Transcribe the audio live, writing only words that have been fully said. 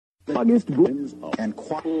August wins and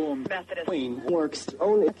Queen works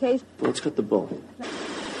only case. Let's cut the bull.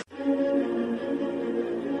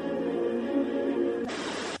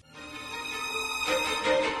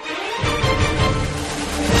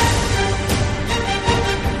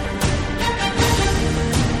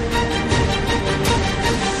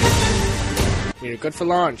 We're good for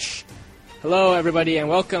launch. Hello, everybody, and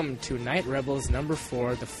welcome to Night Rebels number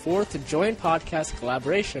 4, the fourth joint podcast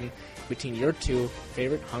collaboration between your two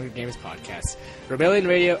favorite Hunger Games podcasts, Rebellion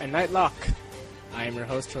Radio and Nightlock. I am your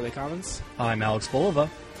host, Charlie Commons. I'm Alex Bolova.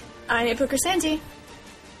 I'm April Crisanti.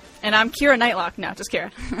 And I'm Kira Nightlock. No, just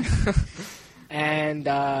Kira. And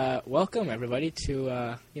welcome, everybody,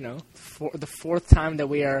 to, the fourth time that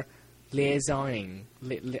we are liaisoning.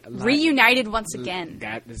 Reunited once again.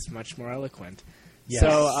 That is much more eloquent. Yes.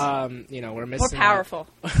 So, we're missing More powerful.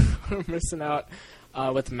 We're missing out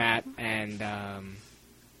with Matt and,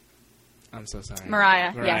 I'm so sorry.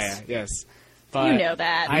 Mariah, yes. But you know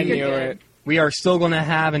that. I You're knew good. it. We are still going to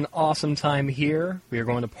have an awesome time here. We are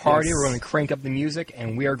going to party, Yes. we're going to crank up the music,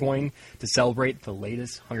 and we are going to celebrate the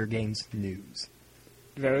latest Hunger Games news.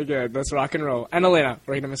 Very good. Let's rock and roll. And Elena.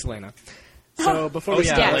 We're going to miss Elena. So before we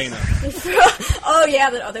start... Elena. Oh,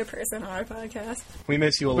 yeah, that other person on our podcast. We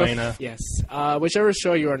miss you, Elena. Yes. Whichever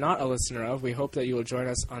show you are not a listener of, we hope that you will join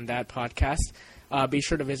us on that podcast. Be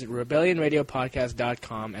sure to visit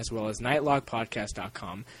rebellionradiopodcast.com as well as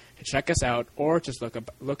nightlockpodcast.com to check us out or just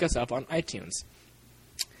look us up on iTunes.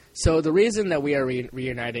 So the reason that we are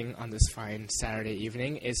reuniting on this fine Saturday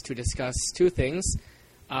evening is to discuss two things.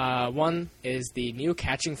 One is the new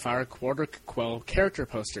Catching Fire Quarter Quell character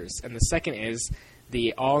posters, and the second is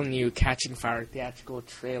the all-new Catching Fire theatrical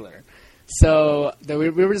trailer. So we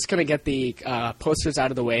were just going to get the posters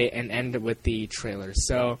out of the way and end with the trailer.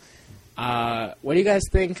 So what do you guys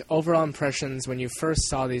think, overall impressions, when you first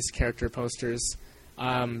saw these character posters?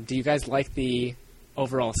 Do you guys like the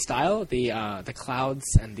overall style, the clouds,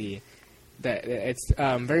 and it's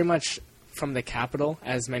very much from the Capitol,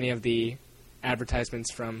 as many of the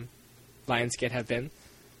advertisements from Lionsgate have been?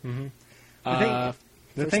 Mm-hmm. The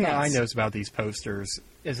First thing that I thoughts? noticed about these posters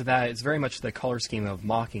is that it's very much the color scheme of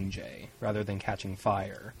Mockingjay rather than Catching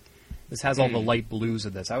Fire. This has all the light blues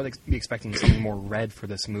of this. I would be expecting something more red for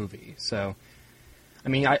this movie. So, I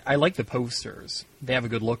mean, I like the posters. They have a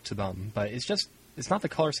good look to them, but it's not the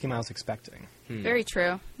color scheme I was expecting. Very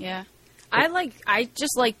true, yeah. I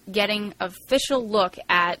just like getting official look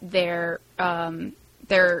at their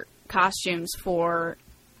costumes for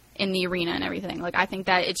in the arena and everything. Like, I think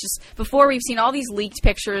that it's just, before we've seen all these leaked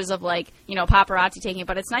pictures of, like, paparazzi taking it,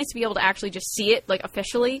 but it's nice to be able to actually just see it, like,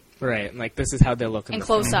 officially. Right, like this is how they look in And the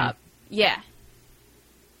close film. up. Yeah.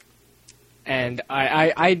 And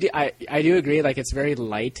I do agree, like, it's very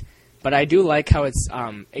light, but I do like how it's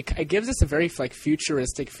it gives us a very like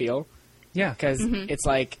futuristic feel. Yeah. Because it's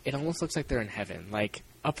like, it almost looks like they're in heaven, like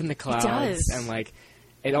up in the clouds, does. and like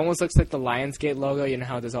it almost looks like the Lionsgate logo. You know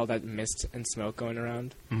how there's all that mist and smoke going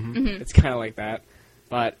around. It's kind of like that.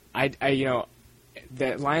 But I the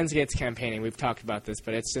Lionsgate's campaigning, we've talked about this,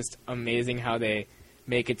 but it's just amazing how they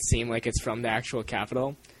make it seem like it's from the actual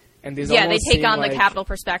Capitol. And these Yeah, they almost take seem on like, the Capitol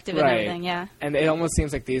perspective and everything, yeah. And it almost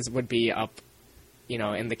seems like these would be up,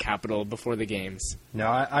 in the Capitol before the games. No,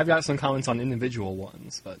 I've got some comments on individual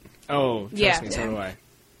ones, but... Oh, trust Yeah. me, so do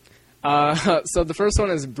I. So the first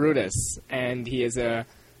one is Brutus, and he is a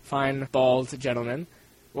fine, bald gentleman.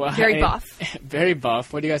 Well, Very buff. Very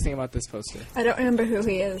buff. What do you guys think about this poster? I don't remember who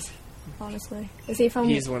he is, honestly. Is he from...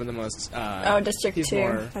 He's one of the most... District he's 2.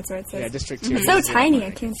 More, That's what it says. Yeah, District 2. He's so is tiny, iconic.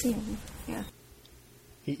 I can't see him. Yeah.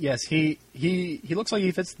 He looks like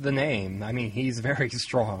he fits the name. I mean, he's very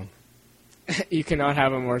strong. You cannot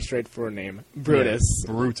have a more straightforward name. Brutus.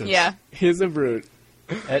 Yeah, Brutus. Yeah. He's a brute.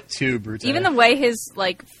 Et tu, Brutus. Even the way his,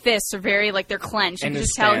 like, fists are very, like, they're clenched. You And can his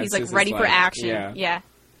just tell he's, stance like, is ready just for like- action. yeah.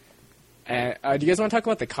 Yeah. Do you guys want to talk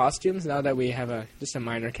about the costumes now that we have just a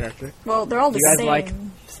minor character? Well, they're all the You guys same, like-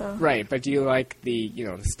 so... Right, but do you like the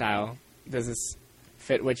style? Does this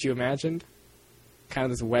fit what you imagined? Kind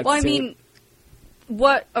of this wetsuit? Well, I mean,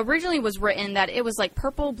 what originally was written that it was, like,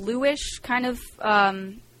 purple, bluish kind of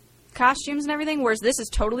costumes and everything, whereas this is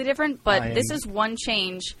totally different, but this is one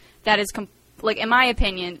change that is, like, in my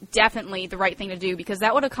opinion, definitely the right thing to do, because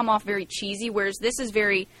that would have come off very cheesy, whereas this is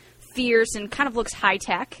very fierce and kind of looks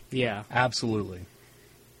high-tech. Yeah. Absolutely.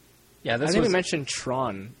 Yeah, this I think was... we mentioned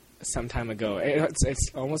Tron some time ago. It's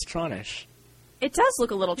almost Tronish. It does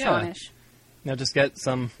look a little Yeah. Tronish. just get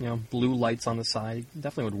some, blue lights on the side.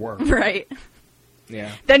 Definitely would work. Right.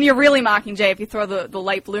 Yeah. Then you're really Mockingjay if you throw the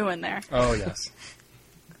light blue in there. Oh, yes.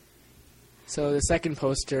 So the second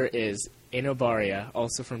poster is Enobaria,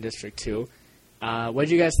 also from District 2. What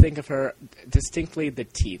did you guys think of her? Distinctly the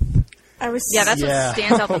teeth. That's what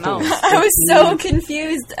stands out the most. I was so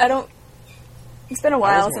confused. It's been a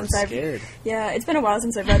while since I've scared. Yeah, it's been a while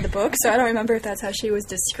since I've read the book, so I don't remember if that's how she was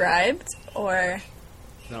described or.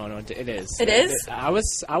 No, it is. It is? I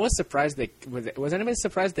was surprised was anybody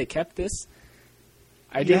surprised they kept this?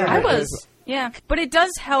 I was. Yeah, but it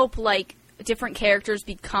does help like different characters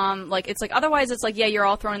become like it's like otherwise it's like you're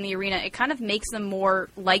all thrown in the arena. It kind of makes them more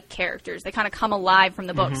like characters. They kind of come alive from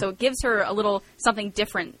the book, so it gives her a little something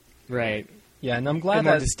different. Right. Yeah, and I'm glad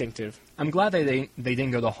more distinctive. I'm glad they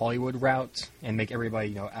didn't go the Hollywood route and make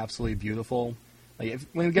everybody absolutely beautiful. Like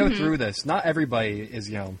when we go through this, not everybody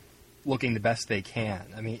is looking the best they can.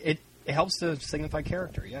 I mean, it helps to signify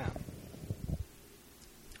character. Yeah.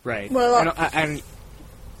 Right. Well, and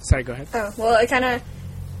sorry, go ahead. Oh well, it kind of.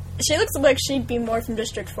 She looks like she'd be more from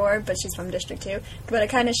District 4, but she's from District 2. But it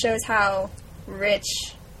kind of shows how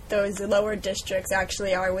rich those lower districts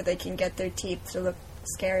actually are, where they can get their teeth to look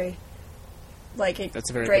scary. Like, it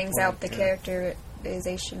brings out the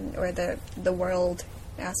characterization, or the world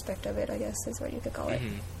aspect of it, I guess, is what you could call it.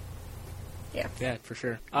 Yeah. Yeah, for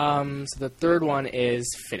sure. So the third one is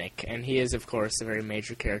Finnick, and he is, of course, a very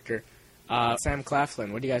major character. Sam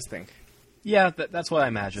Claflin, what do you guys think? Yeah, that's what I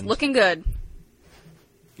imagined. Looking good.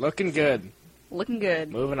 Looking good. Looking good.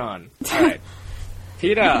 Moving on. All right.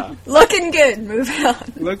 PETA. Looking good. Moving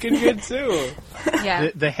on. Looking good, too. Yeah.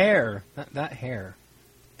 The hair. That hair.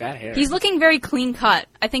 That hair. He's looking very clean cut.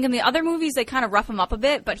 I think in the other movies they kind of rough him up a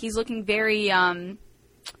bit, but he's looking very,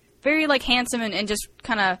 very, like, handsome and just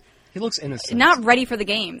kind of... He looks innocent. Not ready for the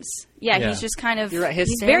games. Yeah, he's just kind of... You're right.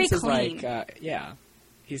 He's very clean. Is like,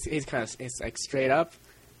 He's kind of... It's, like, straight up.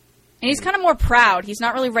 And he's kind of more proud. He's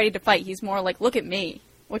not really ready to fight. He's more like, look at me.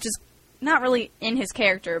 Which is not really in his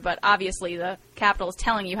character, but obviously the Capitol is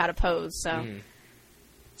telling you how to pose, so...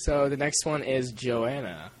 So the next one is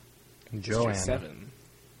Joanna. Joanna. 7.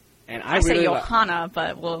 And I say Johanna,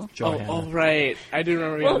 but we'll... Oh, right. I do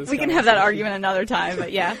remember... Well, we can have that argument another time,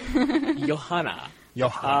 but yeah. Johanna.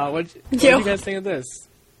 Johanna. What do you guys think of this?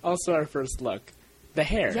 Also our first look. The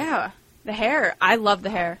hair. Yeah. The hair. I love the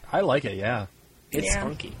hair. I like it, yeah. It's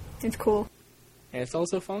funky. It's cool. And it's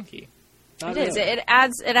also funky. It is. It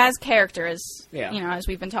adds character, as as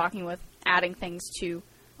we've been talking with adding things to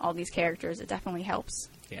all these characters. It definitely helps.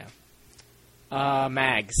 Yeah.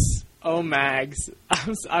 Mags. Oh, Mags.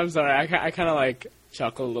 I'm sorry. I kind of like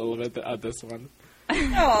chuckled a little bit at this one.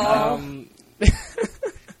 Aww.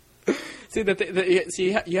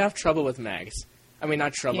 See, you have trouble with Mags. I mean,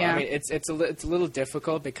 not trouble. Yeah. I mean, it's a little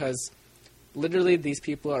difficult because literally these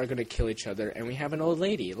people are going to kill each other, and we have an old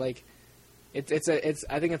lady. Like, I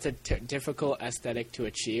think it's a difficult aesthetic to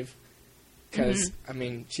achieve because I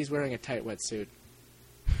mean she's wearing a tight wetsuit,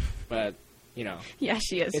 but yeah,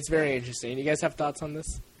 she is. It's very interesting. You guys have thoughts on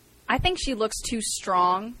this? I think she looks too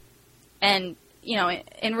strong, and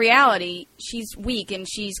in reality she's weak and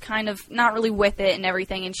she's kind of not really with it and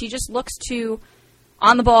everything, and she just looks too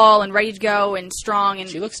on the ball and ready to go and strong. And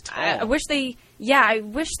she looks tall. I wish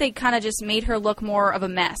they kind of just made her look more of a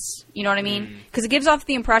mess. You know what I mean? Because it gives off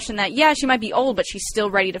the impression that, she might be old, but she's still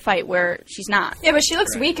ready to fight, where she's not. Yeah, but she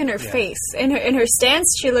looks weak in her face. In her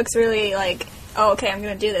stance, she looks really like, oh, okay, I'm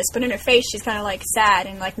going to do this. But in her face, she's kind of like sad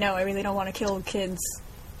and like, no, I really don't want to kill kids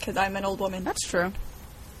because I'm an old woman. That's true.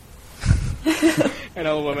 An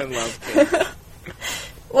old woman loves kids.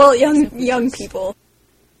 Well, young people.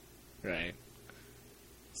 Right.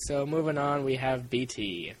 So moving on, we have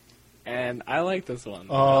BT. And I like this one.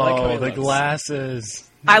 Oh, I like how he the looks. Glasses.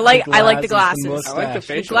 I like the glasses. I like the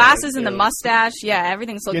facial. The glasses and the mustache. Yeah,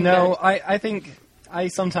 everything's looking good. I think I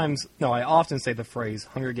often say the phrase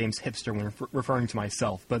Hunger Games hipster when referring to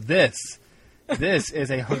myself, but this is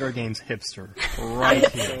a Hunger Games hipster right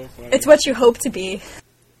here. So it's what you hope to be.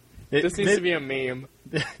 This needs to be a meme.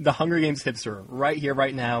 The Hunger Games hipster right here,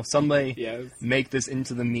 right now. Somebody make this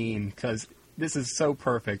into the meme because this is so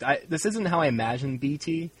perfect. This isn't how I imagine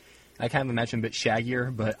BT. I kind of imagine a bit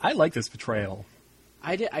shaggier, but I like this portrayal.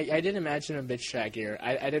 I did imagine a bit shaggier.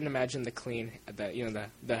 I didn't imagine the clean, the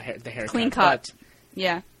haircut. Clean cut.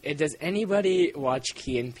 Yeah. Does anybody watch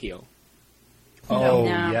Key and Peele? Oh,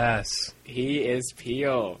 no. Yes. He is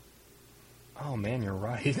Peele. Oh, man, you're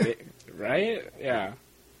right. Right? Yeah.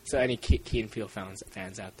 So any Key and Peele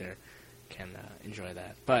fans out there can enjoy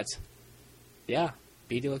that. But, yeah,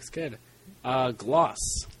 BT looks good. Gloss.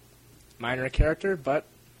 Minor character, but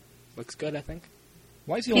looks good, I think.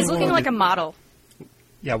 Why is he He's looking like a model.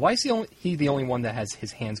 Yeah, why is he the only one that has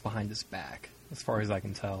his hands behind his back, as far as I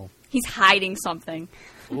can tell? He's hiding something.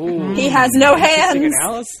 Ooh, he has no hands.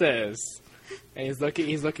 Analysis. And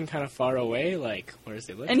he's looking kind of far away. Like, where is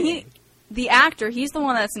he looking? And the actor, he's the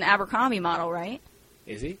one that's an Abercrombie model, right?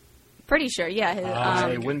 Is he? Pretty sure, yeah. His,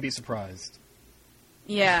 I wouldn't be surprised.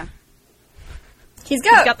 yeah. He's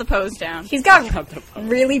He's got the pose down. He's got Got the pose.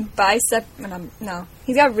 really no.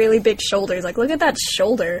 He's got really big shoulders. Like, look at that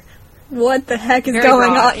shoulder. What the heck is Very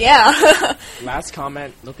going broad. on? Yeah. Last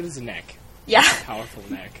comment, look at his neck. Yeah. Powerful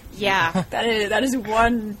neck. Yeah. That is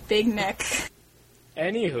one big neck.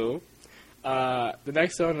 Anywho, the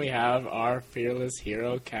next one we have our fearless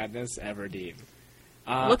hero, Katniss Everdeen.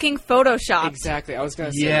 Looking photoshopped. Exactly. I was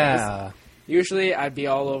going to say Yeah. usually I'd be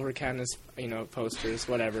all over Katniss, posters,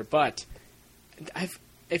 whatever, but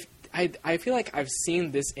I feel like I've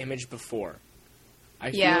seen this image before.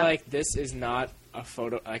 I feel like this is not a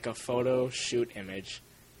photo shoot image.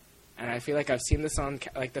 And I feel like I've seen this on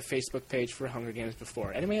like the Facebook page for Hunger Games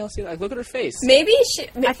before. Anybody else see that? Like, look at her face. Maybe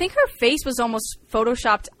I think her face was almost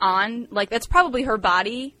photoshopped on. Like, that's probably her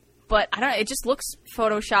body, but I don't know. It just looks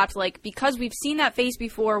photoshopped, like, because we've seen that face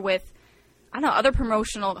before with, I don't know, other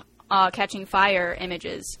promotional Catching Fire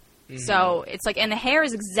images. Mm-hmm. So it's like, and the hair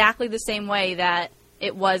is exactly the same way that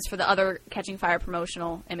it was for the other Catching Fire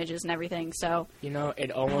promotional images and everything. So it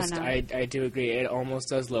almost, I do agree, it almost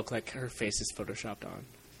does look like her face is photoshopped on.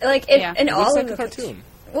 like in It all looks of like the a cartoon.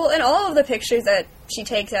 Well, in all of the pictures that she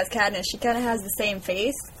takes as Katniss, she kind of has the same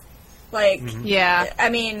face. Like, yeah, I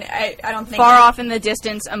mean, I don't think far off in the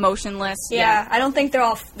distance, emotionless. Yeah, I don't think they're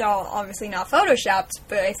all obviously not photoshopped,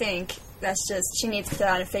 but I think that's just she needs to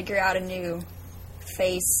kind of figure out a new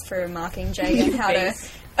face for Mockingjay and how to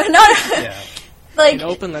like An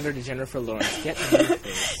open letter to Jennifer Lawrence. Get a new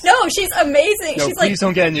face. no, she's amazing. No, she's please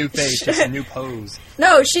don't get a new face, just a new pose.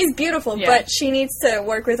 no, she's beautiful, Yeah. but she needs to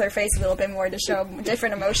work with her face a little bit more to show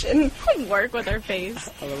different emotion. Work with her face.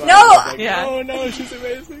 No! Yeah. Oh no, she's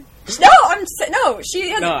amazing. She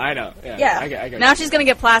has No, I know. Yeah. Yeah. I get Now it. she's gonna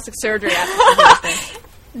get plastic surgery after this thing.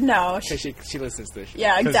 no. Because she listens to this. Shit.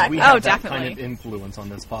 Yeah, 'Cause exactly. we have Oh, that definitely. kind of influence on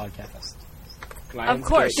this podcast. Of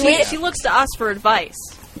course, Lionsgate. she looks to us for advice.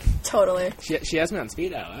 Totally. She has me on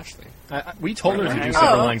speed dial, actually. We told her to do Oh.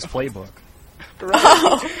 Silverling's playbook.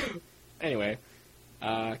 Anyway,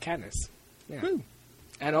 Katniss. Yeah. Woo.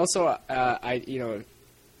 And also,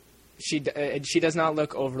 she does not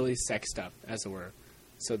look overly sexed up, as it were.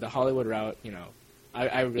 So the Hollywood route,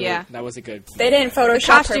 I really that was a good. They didn't The Photoshop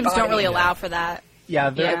her costumes body. don't really allow for that.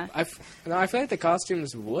 Yeah, Yeah. I feel like the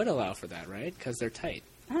costumes would allow for that, right? Because they're tight.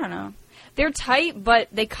 I don't know. They're tight, but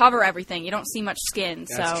they cover everything. You don't see much skin,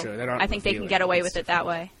 That's so true. They don't I think they can reveal get it. away with it that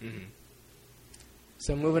way.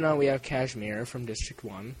 So moving on, we have Kashmir from District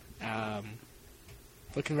 1.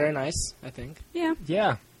 Looking very nice, I think. Yeah.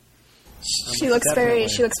 Yeah. She looks Definitely.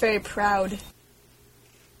 very proud.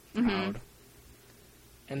 Proud.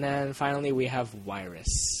 And then finally we have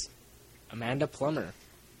Wyrus. Amanda Plummer.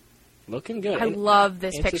 Looking good. I love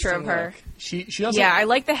this picture of Interesting her. look. She doesn't Yeah, I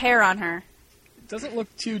like the hair on her. doesn't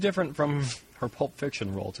look too different from her Pulp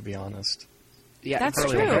Fiction role, to be honest. Yeah, That's the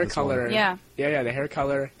true. hair This one. color. Yeah. Yeah, the hair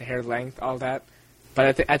color, the hair length, all that.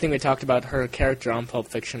 But I think we talked about her character on Pulp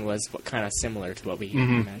Fiction was kind of similar to what we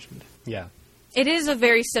imagined. Yeah. It is a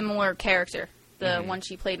very similar character, the one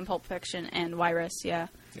she played in Pulp Fiction and Wyrus, yeah.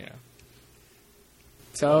 Yeah.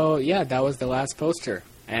 So, yeah, that was the last poster.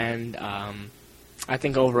 And I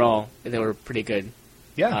think overall they were pretty good.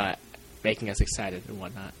 Yeah. Making us excited and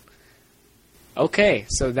whatnot. Okay,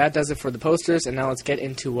 so that does it for the posters, and now let's get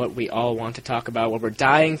into what we all want to talk about, what we're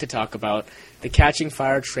dying to talk about, the Catching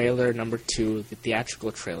Fire trailer number 2, the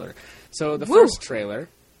theatrical trailer. So the first trailer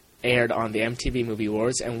aired on the MTV Movie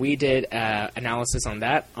Awards, and we did analysis on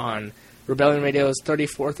that on Rebellion Radio's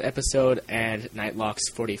 34th episode and Nightlock's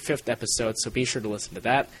 45th episode, so be sure to listen to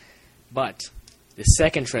that. But the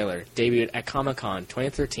second trailer debuted at Comic-Con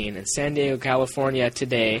 2013 in San Diego, California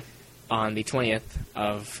today on the 20th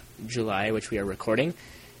of July, which we are recording.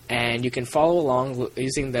 And you can follow along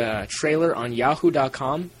using the trailer on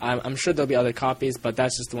yahoo.com. I'm sure there'll be other copies, but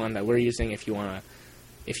that's just the one that we're using if you want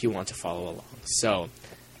to follow along. So,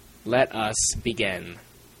 let us begin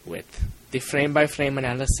with the frame-by-frame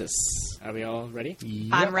analysis. Are we all ready?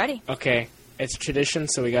 I'm ready. Okay, it's tradition,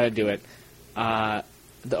 so we got to do it.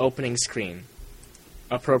 The opening screen,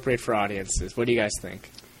 appropriate for audiences. What do you guys think?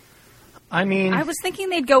 I mean, I was thinking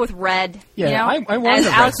they'd go with red. Yeah, you know? I wanted as a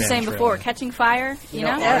Red Alex was Band saying before, trailer. Catching Fire. You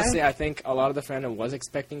know, Honestly, I think a lot of the fandom was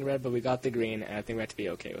expecting red, but we got the green, and I think we have to be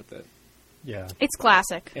okay with it. yeah. it's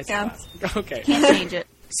classic. It's Yeah. classic. Okay. Can't change it.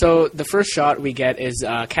 So the first shot we get is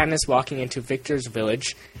Katniss walking into Victor's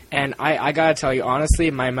village, and I gotta tell you,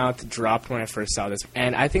 honestly, my mouth dropped when I first saw this,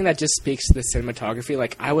 and I think that just speaks to the cinematography.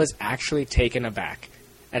 Like, I was actually taken aback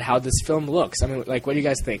at how this film looks. I mean, like, what do you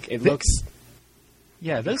guys think? It looks...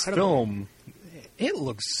 Yeah, this Incredible. film, It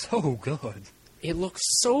looks so good. It looks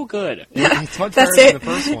so good. It's much That's better than it. the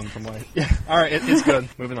first one from what... Yeah. All right, it's good.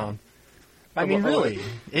 Moving on. I mean, really,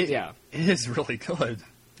 it is really good.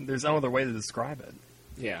 There's no other way to describe it.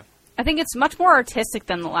 Yeah. I think it's much more artistic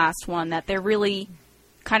than the last one, that they're really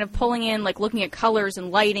kind of pulling in, like, looking at colors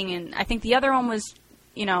and lighting, and I think the other one was,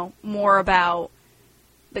 more about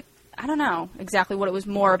I don't know exactly what it was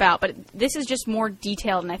more about, but this is just more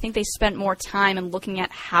detailed, and I think they spent more time in looking at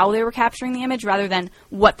how they were capturing the image rather than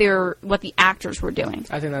what the actors were doing.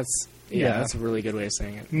 I think that's that's a really good way of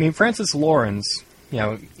saying it. I mean, Francis Lawrence,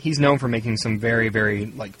 he's known for making some very, very,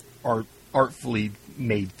 like, artfully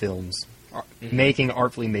made films. Making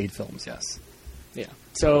artfully made films, yes. Yeah.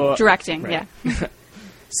 So Directing, right. yeah.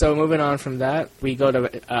 So moving on from that, we go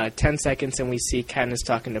to 10 seconds and we see Katniss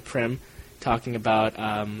talking to Prim, talking about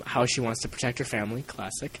how she wants to protect her family.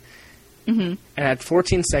 Classic. Mm-hmm. And at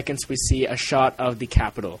 14 seconds, we see a shot of the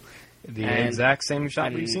Capitol. The exact same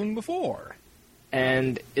shot we've seen before.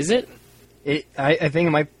 And is it? I think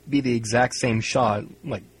it might be the exact same shot,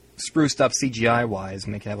 like spruced up CGI-wise,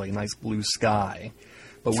 make it have like a nice blue sky.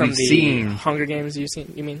 But From we've the seen Hunger Games. You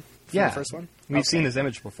mean? From the first one. We've seen this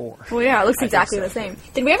image before. Well, yeah, it looks I exactly think the so. same.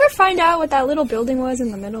 Did we ever find out what that little building was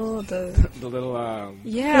in the middle of the... The little.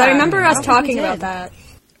 Yeah. 'Cause I remember us don't think talking we about did. that.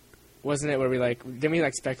 Wasn't it where didn't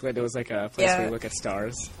we speculate there was like a place Yeah. where you look at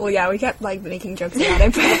stars? Well, yeah, we kept making jokes about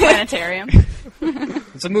it. But Planetarium.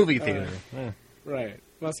 It's a movie theater. Yeah. Right.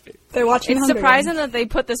 Must be. they're watching. It's Hunger surprising Games. that they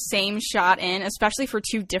put the same shot in, especially for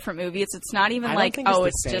two different movies. It's not even I like, don't think it's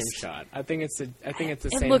it's the same just... shot. I think it's the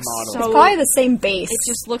It same looks model. so- It's probably the same base. It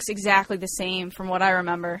just looks exactly the same from what I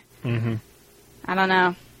remember. Mm-hmm. I don't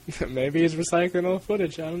know. Maybe he's recycling old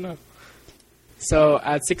footage. I don't know. So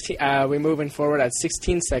at 16, we're moving forward. At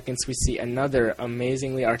 16 seconds, we see another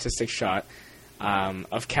amazingly artistic shot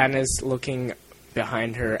of Katniss looking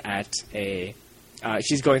behind her at a.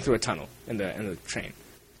 She's going through a tunnel in the train,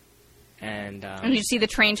 and And you see the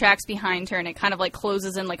train tracks behind her, and it kind of like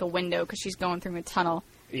closes in like a window because she's going through a tunnel.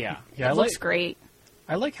 yeah, It looks great.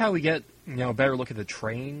 I like how we get a better look at the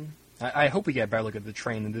train. I hope we get a better look at the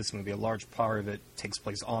train in this movie. A large part of it takes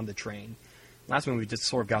place on the train. Last movie we just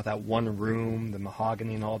sort of got that one room, the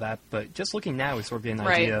mahogany and all that. But just looking now, we sort of get an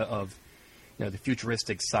idea of the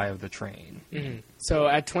futuristic side of the train. Mm-hmm. So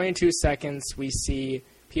at 22 seconds, we see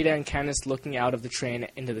Peeta and Katniss looking out of the train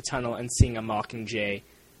into the tunnel and seeing a Mockingjay,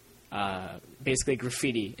 basically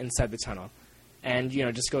graffiti inside the tunnel, and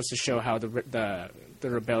just goes to show how the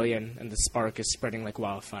rebellion and the spark is spreading like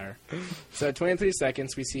wildfire. So at 23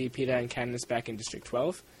 seconds, we see Peeta and Katniss back in District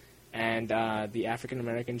 12, and the African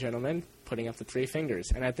American gentleman putting up the three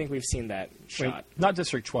fingers, and I think we've seen that shot. Wait, not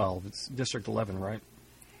District 12. It's District 11, right?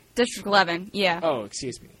 District 11, yeah. Oh,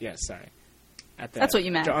 excuse me. Yes, sorry. That's what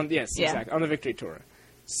you meant. Yes, Yeah. exactly. On the Victory Tour.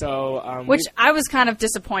 So, Which I was kind of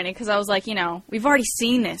disappointed because I was like, we've already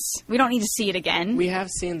seen this. We don't need to see it again. we have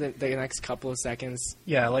seen the next couple of seconds.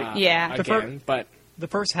 Yeah, like Yeah. Again, but the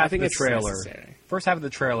first I half think of the it's trailer. necessary. First half of the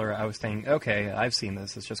trailer, I was thinking, okay, I've seen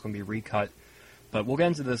this. It's just going to be recut. But we'll get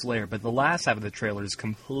into this later. But the last half of the trailer is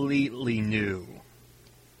completely new.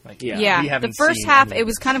 Like, Yeah. we Yeah, haven't the first seen half, any it of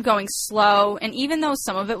was this. kind of going slow, and even though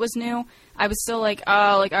some of it was new, I was still like,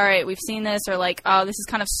 all right, we've seen this, or like, oh, this is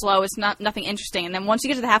kind of slow, it's nothing interesting, and then once you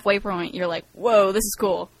get to the halfway point, you're like, whoa, this is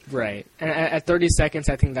cool. Right. And at 30 seconds,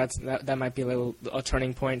 I think that might be a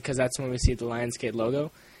turning point, because that's when we see the Lionsgate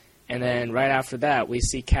logo. And then right after that, we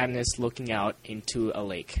see Katniss looking out into a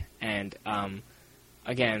lake. And,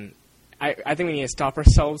 again, I think we need to stop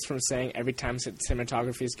ourselves from saying every time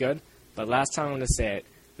cinematography is good. But last time I'm going to say it,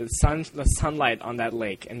 the sunlight on that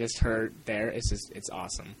lake and just her there, it's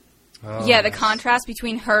awesome. Oh, Yeah, the nice. contrast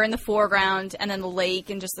between her in the foreground and then the lake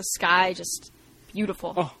and just the sky, just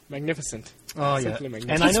beautiful. Oh, magnificent. Oh, yeah. Simply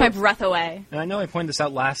magnificent. And I Takes know, my breath away. and I know I pointed this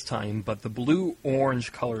out last time, but the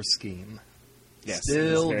blue-orange color scheme Yes,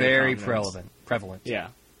 still it's very prominent. prevalent. Yeah.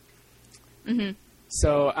 Mm-hmm.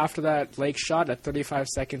 So after that lake shot, at 35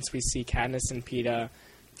 seconds, we see Katniss and Peeta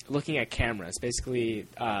looking at cameras. Basically,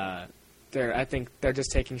 I think they're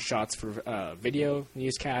just taking shots for video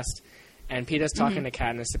newscast. And Peeta's talking to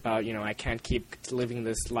Katniss about, I can't keep living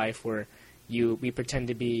this life where we pretend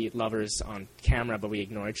to be lovers on camera, but we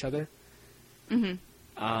ignore each other.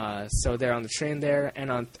 Mm-hmm. So they're on the train there,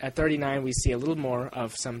 and at 39 we see a little more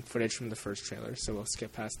of some footage from the first trailer, so we'll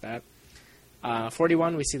skip past that.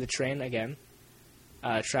 41 we see the train again,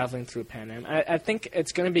 traveling through Pan Am. I think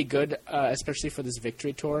it's going to be good, especially for this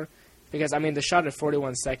victory tour, because, the shot at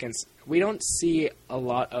 41 seconds, we don't see a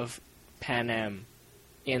lot of Pan Am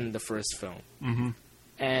in the first film. Mm-hmm.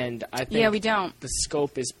 And I think we don't. the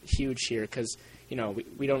scope is huge here, because,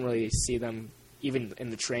 we don't really see them even in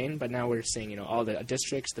the train, but now we're seeing, all the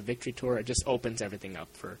districts, the victory tour. It just opens everything up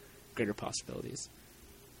for greater possibilities.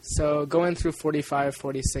 So going through 45,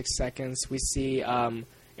 46 seconds, we see an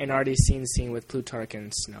already seen scene with Plutarch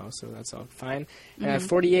and Snow, so that's all fine. And at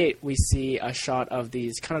 48, we see a shot of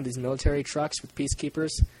these military trucks with peacekeepers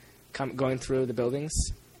going through the buildings,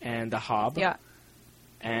 and the Hob. Yeah.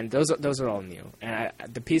 And those are all new. And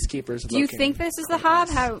the peacekeepers. Do you think this is the Hob?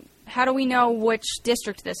 How do we know which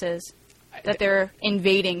district this is that they're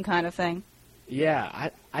invading, kind of thing? Yeah,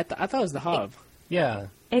 I thought it was the Hob. Yeah.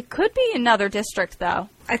 It could be another district, though.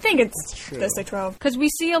 I think it's District 12. Because we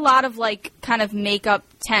see a lot of, kind of make-up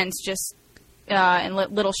tents just and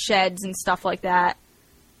little sheds and stuff like that.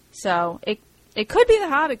 So it could be the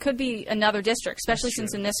Hob. It could be another district, especially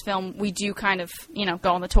since in this film we do kind of,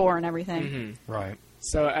 go on the tour and everything. Mm-hmm. Right.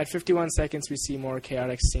 So at 51 seconds, we see more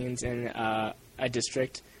chaotic scenes in a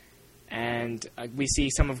district. And we see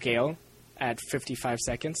some of Gale at 55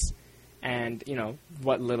 seconds. And,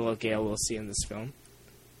 what little of Gale we'll see in this film.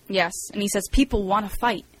 Yes, and he says people want to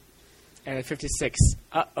fight. And at 56,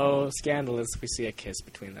 scandalous, we see a kiss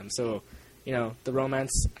between them. So, the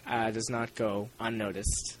romance does not go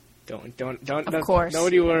unnoticed. Don't. Of course.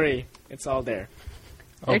 Nobody worry. It's all there.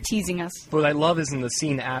 They're teasing us. What I love is in the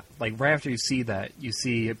scene, right after you see that, you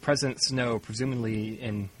see President Snow presumably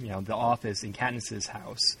in, the office in Katniss's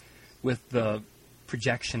house with the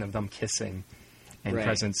projection of them kissing. And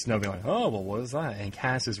President Snow being like, oh, well, what is that? And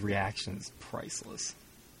Katniss's reaction is priceless.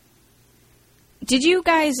 Did you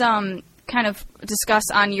guys kind of discuss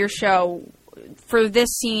on your show, for this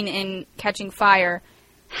scene in Catching Fire,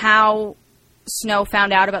 how Snow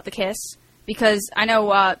found out about the kiss? Because I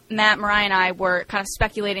know Matt, Mariah, and I were kind of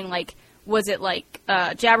speculating, was it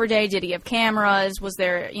Jabberday? Did he have cameras? Was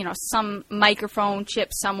there, some microphone chip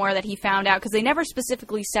somewhere that he found out? Because they never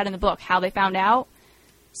specifically said in the book how they found out.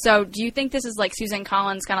 So do you think this is Suzanne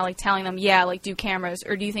Collins kind of telling them, do cameras?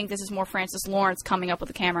 Or do you think this is more Francis Lawrence coming up with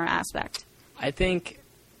the camera aspect? I think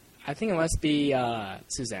it must be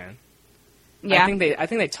Suzanne. Yeah. I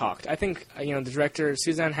think they talked. I think the director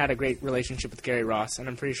Suzanne had a great relationship with Gary Ross, and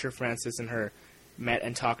I'm pretty sure Francis and her met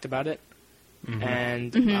and talked about it. Mm-hmm.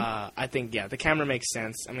 And I think the camera makes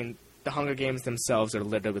sense. I mean, the Hunger Games themselves are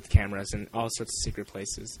littered with cameras in all sorts of secret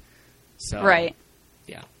places. So right.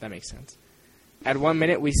 Yeah, that makes sense. At 1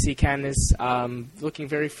 minute, we see Katniss looking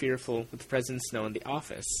very fearful with President Snow in the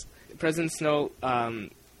office. President Snow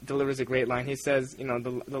delivers a great line. He says,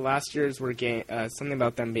 the last years were something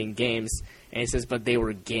about them being games, and he says, but they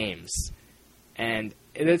were games. And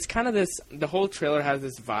it's kind of this, the whole trailer has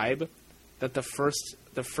this vibe that the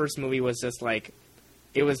first movie was just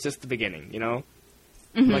it was just the beginning,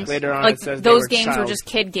 Mm-hmm. Later on it says those games were just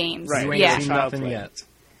kid games. Right. You Yeah. ain't seen nothing yet.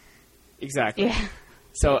 Exactly. Yeah.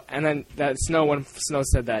 So, and then when Snow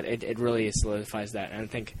said that, it really solidifies that. And I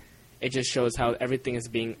think it just shows how everything is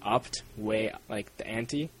being upped way, the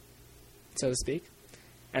ante, so to speak.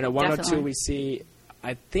 And at 102, Definitely. we see,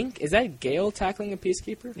 I think, is that Gale tackling a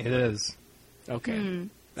peacekeeper? It is. Okay.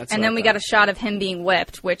 That's And then we got a shot of him being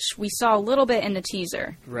whipped, which we saw a little bit in the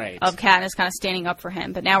teaser. Right. Of Katniss kind of standing up for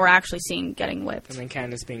him, but now we're actually seeing getting whipped. And then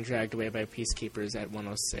Katniss being dragged away by peacekeepers at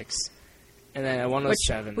 106. And then at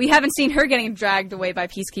 107... We haven't seen her getting dragged away by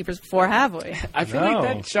peacekeepers before, have we? I feel like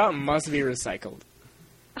that shot must be recycled.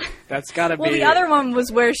 That's got to be... Well, the other one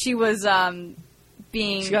was where she was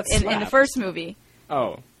being... She got in the first movie.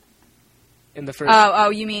 Oh. In the first... Oh,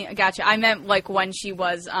 you mean... Gotcha. I meant, when she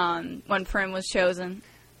was... when Prim was chosen.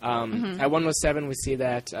 At 107, we see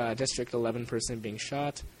that District 11 person being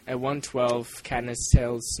shot. At 112, Katniss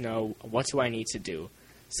tells Snow, what do I need to do?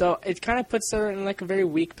 So it kind of puts her in a very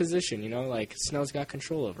weak position, Snow's got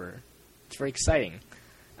control over her. It's very exciting.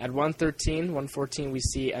 At 114, we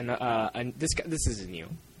see this is new.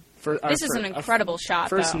 This is an incredible shot,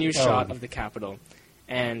 First though. new shot of the Capitol.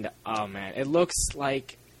 And, oh man, it looks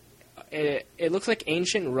like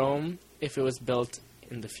ancient Rome if it was built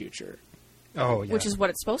in the future. Oh, yeah. Which is what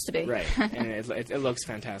it's supposed to be. Right, and it looks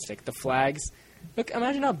fantastic. The flags, look,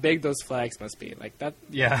 imagine how big those flags must be. That.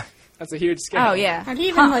 Yeah. That's a huge scale. Oh, yeah. How do you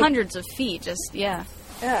even, hundreds of feet, Yeah,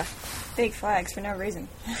 big flags for no reason.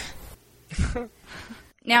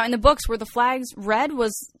 Now, in the books, were the flags red?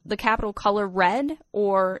 Was the Capitol color red?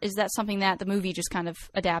 Or is that something that the movie just kind of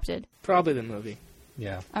adapted? Probably the movie.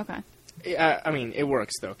 Yeah. Okay. I mean, it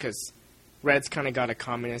works, though, because red's kind of got a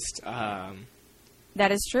communist...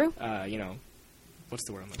 that is true. What's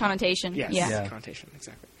the word? Connotation. Yes, Yeah. connotation,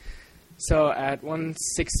 exactly. So at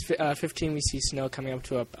 1:15, we see Snow coming up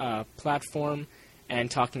to a platform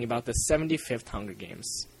and talking about the 75th Hunger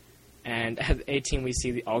Games. And at 18, we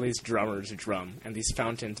see all these drummers drum and these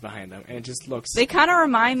fountains behind them, and it just looks. They kind of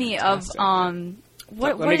remind me of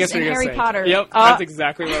Let what me is guess in what you're Harry gonna say. Potter? Yep, that's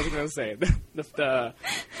exactly what I was going to say.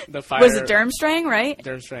 The fire. Was it Durmstrang, right?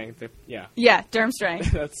 Durmstrang. Yeah. Yeah, Durmstrang.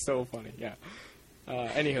 That's so funny. Yeah.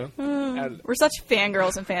 Anywho, We're such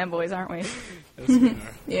fangirls and fanboys, aren't we?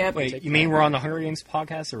 Yep. Wait, you mean we're on the Hunger Games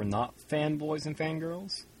podcast, or we're not fanboys and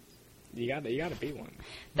fangirls? You gotta be one.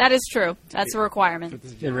 That is true. That's a requirement.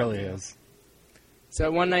 It really is. So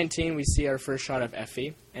at 119, we see our first shot of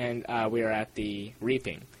Effie, and we are at the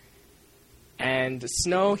reaping. And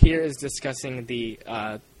Snow here is discussing the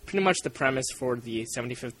pretty much the premise for the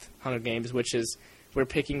 75th Hunger Games, which is we're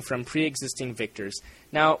picking from pre-existing victors.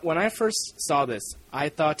 Now, when I first saw this, I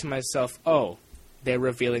thought to myself, oh, they're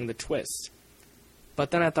revealing the twist.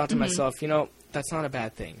 But then I thought to myself, that's not a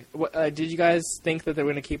bad thing. Did you guys think that they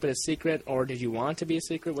were going to keep it a secret, or did you want it to be a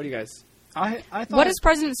secret? What do you guys... I thought... What does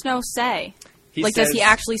President Snow say? Does he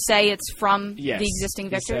actually say it's from yes, the existing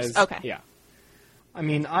victors? Says, okay. Yeah. I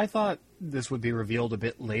mean, I thought this would be revealed a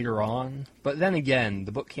bit later on, but then again,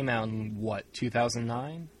 the book came out in,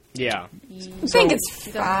 2009? Yeah. I think it's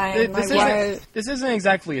fine. This isn't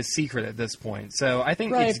exactly a secret at this point, so I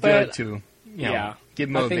think Right, it's good but- to Yeah. give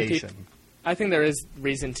motivation. I think there is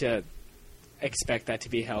reason to expect that to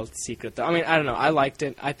be held secret, though. I mean, I don't know. I liked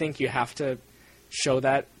it. I think you have to show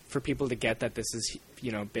that for people to get that this is,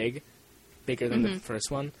 bigger than the first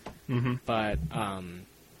one. Mm-hmm. But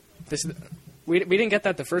we didn't get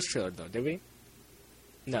that the first trailer, though, did we?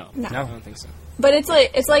 No. No. I don't think so. But it's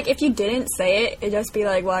like if you didn't say it, it'd just be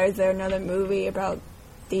like, why is there another movie about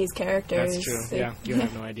these characters? That's true. Yeah, you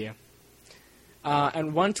have no idea.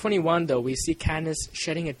 And 121, though, we see Katniss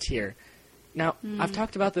shedding a tear. Now, I've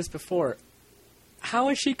talked about this before. How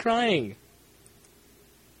is she crying?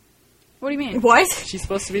 What do you mean? What? She's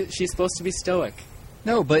supposed to be stoic.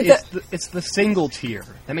 No, but it's the single tear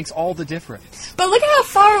that makes all the difference. But look at how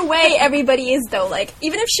far away everybody is, though. Like,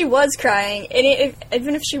 even if she was crying, and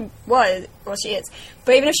even if she was, well, she is,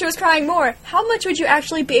 but even if she was crying more, how much would you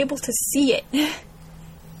actually be able to see it?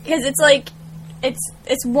 Because it's like,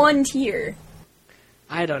 it's one tear.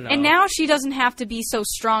 I don't know. And now she doesn't have to be so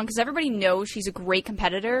strong because everybody knows she's a great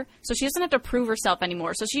competitor, so she doesn't have to prove herself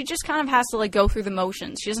anymore. So she just kind of has to go through the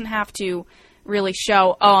motions. She doesn't have to really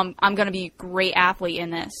show, I'm going to be a great athlete in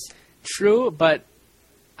this. True, but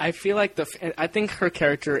I feel like I think her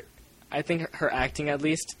character, her acting at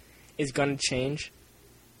least, is going to change.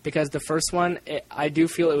 Because the first one, I do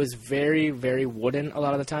feel it was very, very wooden a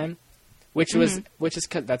lot of the time. Which is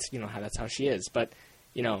because that's how she is. But,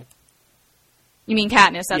 You mean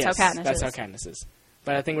Katniss? That's yes, how Katniss is. That's how Katniss is.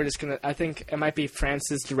 But I think I think it might be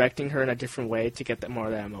Frances directing her in a different way to get more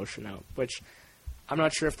of that emotion out. Which, I'm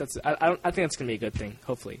not sure if that's... I think that's going to be a good thing,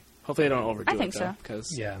 hopefully. Hopefully they don't overdo it, think though. so.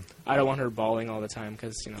 Because Yeah. I don't want her bawling all the time,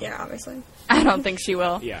 because, Yeah, obviously. I don't think she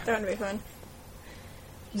will. Yeah. That would be fun.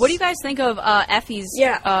 What do you guys think of Effie's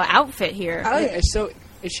outfit here? So,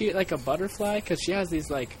 is she like a butterfly? Because she has these,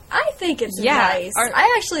 I think it's Yeah. nice.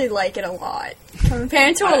 I actually like it a lot.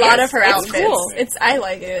 Compared to a lot of her outfits. Cool. I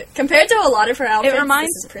like it. Compared to a lot of her outfits,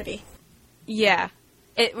 reminds- this is pretty. Yeah.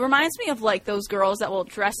 It reminds me of, those girls that will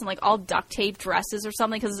dress in, all duct tape dresses or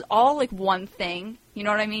something, because it's all, one thing. You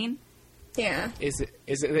know what I mean? Yeah.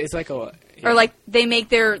 it's like a... Or, they make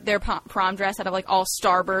their prom dress out of, all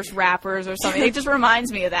Starburst wrappers or something. It just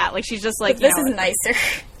reminds me of that. She's just, But this is nicer.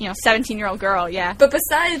 17-year-old girl, yeah. But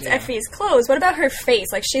besides Effie's clothes, what about her face?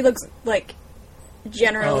 She looks,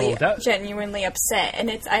 genuinely upset. And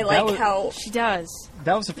how... She does.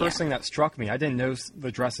 That was the first thing that struck me. I didn't notice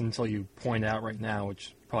the dress until you point out right now,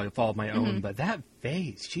 which probably followed my own. But that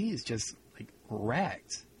face, she is just,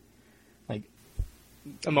 wrecked.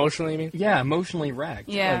 Emotionally, you mean? Yeah, emotionally wrecked.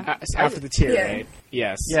 Yeah. After the tear, Yeah. right?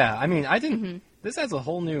 Yes. Yeah, I mean, I didn't... This has a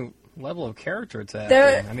whole new level of character to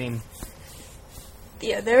There- Effie. I mean...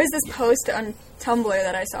 Yeah, there was this post on Tumblr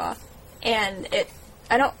that I saw, and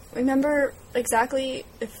I don't remember exactly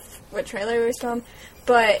what trailer it was from,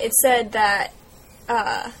 but it said that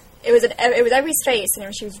it was Effie's face,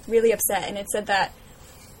 and she was really upset, and it said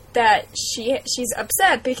that she's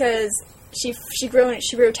upset because she grew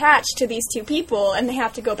attached to these two people, and they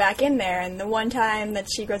have to go back in there, and the one time that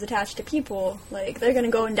she grows attached to people, they're gonna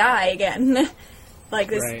go and die again. This Right.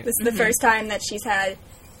 this is the first time that she's had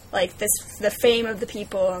the fame of the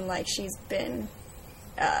people, and she's been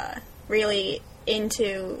really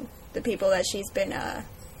into the people that she's been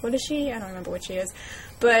what is she? I don't remember what she is,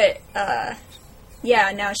 but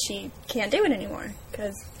now she can't do it anymore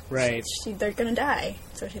because Right. they're gonna die,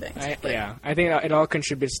 so she thinks. I think it all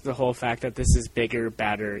contributes to the whole fact that this is bigger,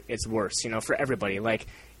 badder, it's worse, for everybody.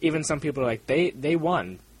 Even some people are they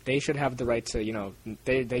won, they should have the right to,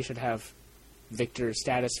 they should have victor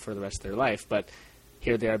status for the rest of their life. But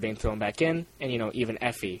here they are being thrown back in, and, even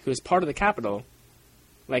Effie, who's part of the Capitol,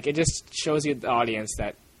 like, it just shows you, the audience,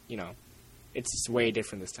 that, it's way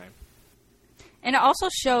different this time. And it also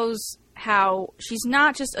shows how she's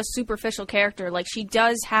not just a superficial character. Like, she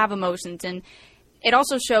does have emotions, and it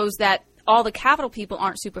also shows that all the Capitol people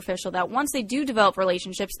aren't superficial, that once they do develop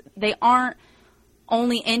relationships, they aren't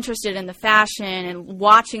only interested in the fashion and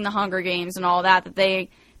watching the Hunger Games and all that they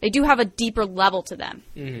do have a deeper level to them.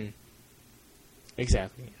 Mm-hmm.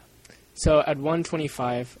 Exactly. So at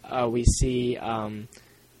 125, we see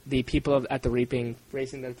the people at the reaping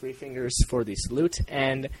raising their three fingers for the salute,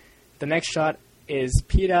 and the next shot is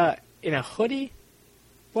PETA in a hoodie.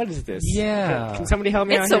 What is this? Yeah. Can somebody help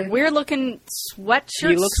me out It's here? a weird-looking sweatshirt,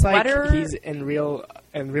 He looks sweater. like he's in real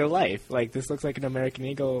life. Like, this looks like an American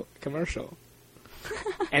Eagle commercial.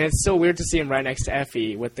 And it's so weird to see him right next to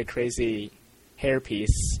Effie with the crazy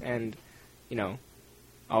hairpiece and,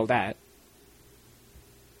 all that.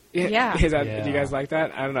 Yeah. Do you guys like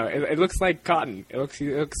that? I don't know. It looks like cotton. It looks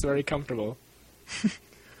very comfortable.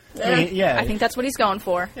 I mean, yeah. I think that's what he's going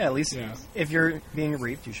for. Yeah, at least Yeah. if you're being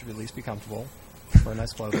reaped, you should at least be comfortable. Wear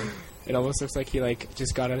nice clothing. It almost looks like he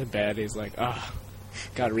just got out of bed. He's like,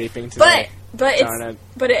 got reaping today. But Darn it.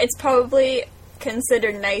 it's probably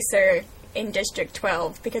considered nicer in District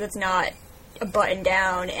 12 because it's not a button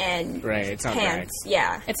down and Right, it's not pants.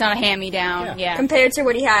 Yeah. It's not a hand-me-down. Yeah. Compared to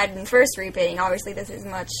what he had in first reaping, obviously this is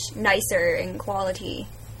much nicer in quality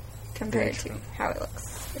compared to how it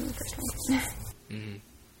looks in the first one.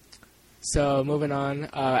 So moving on,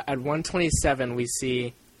 at 127 we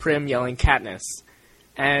see Prim yelling Katniss,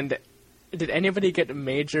 and did anybody get a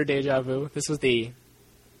major deja vu? This was the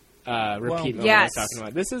repeat moment I was talking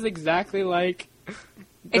about. This is exactly like.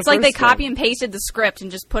 It's like they first one. copy and pasted the script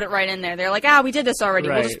and just put it right in there. They're like, we did this already.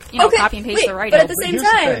 Right. We'll just copy and paste the writing. But at the same here's the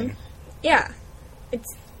time, thing. yeah,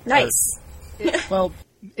 it's nice. Well,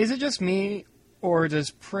 is it just me, or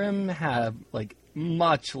does Prim have,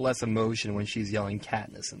 much less emotion when she's yelling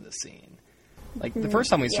Katniss in this scene? Like, the first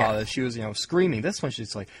time we saw this, she was, screaming. This one,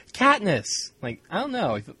 she's like, Katniss! Like, I don't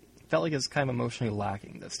know. It felt like it's kind of emotionally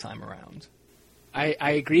lacking this time around. I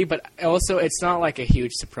agree, but also it's not like a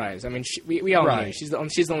huge surprise. I mean, we all Right. knew she's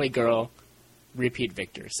the only girl repeat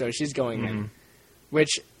victor, so she's going in,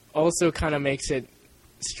 which also kind of makes it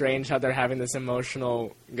strange how they're having this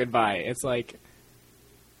emotional goodbye. It's like,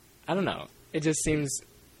 I don't know, it just seems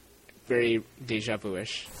very deja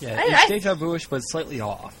vu-ish. Yeah, it's deja vu-ish, but slightly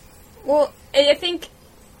off. Well, I think,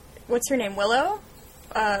 what's her name, Willow?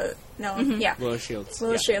 No, yeah. Willow Shields.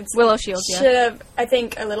 Willow Shields. Willow Shields, yeah. Should have, I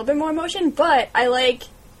think, a little bit more emotion, but I like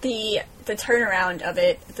the turnaround of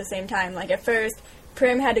it at the same time. Like, at first,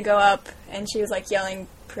 Prim had to go up, and she was, yelling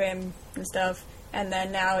Prim and stuff, and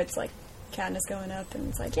then now it's, Katniss going up, and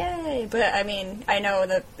it's yay! But, I mean, I know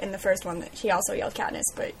that in the first one, that she also yelled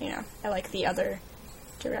Katniss, but, I like the other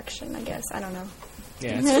direction, I guess. I don't know.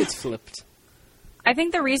 Yeah, it's flipped. I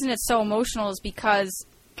think the reason it's so emotional is because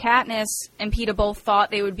Katniss and PETA both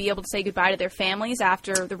thought they would be able to say goodbye to their families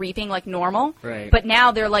after the reaping like normal. Right. But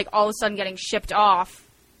now they're all of a sudden getting shipped off,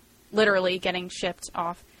 literally getting shipped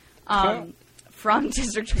off from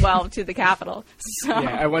District 12 to the Capitol. So.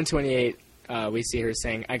 Yeah, at 128 we see her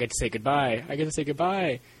saying, I get to say goodbye. I get to say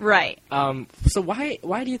goodbye. Right. So why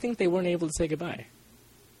do you think they weren't able to say goodbye?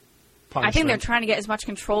 Punishment. I think they're trying to get as much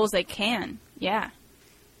control as they can. Yeah.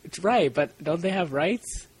 It's right, but don't they have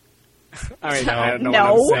rights? I mean, No. I don't know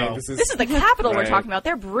No. what I'm saying. This is the Capitol we're Right. talking about.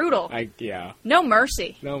 They're brutal. Yeah. No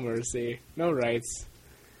mercy. No mercy. No rights.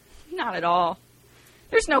 Not at all.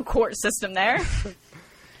 There's no court system there.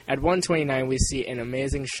 At 129, we see an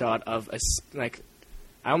amazing shot of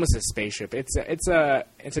almost a spaceship. It's a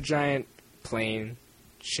giant plane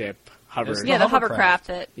ship hover. It's Yeah, the hovercraft. hovercraft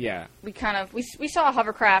that Yeah. we saw a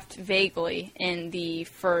hovercraft vaguely in the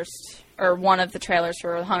first or one of the trailers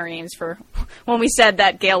for the Hunger Games for when we said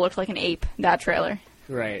that Gale looked like an ape. That trailer.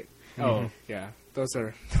 Right. Oh, yeah. Those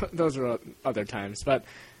are other times, but.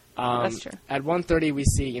 That's true. At 1:30, we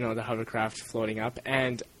see the hovercraft floating up,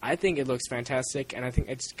 and I think it looks fantastic. And I think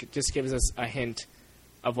it just gives us a hint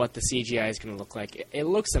of what the CGI is going to look like. It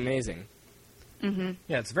looks amazing, Mm-hmm.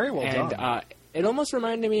 Yeah, it's very well and done. it almost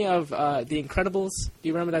reminded me of The Incredibles. Do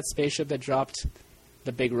you remember that spaceship that dropped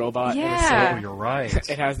the big robot? Yeah. Oh, you're right.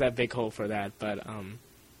 It has that big hole for that, but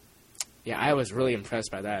yeah, I was really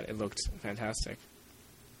impressed by that. It looked fantastic.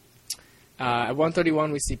 At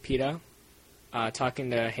 1:31, we see PETA.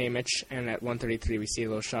 Talking to Haymitch, and at 1:33 we see a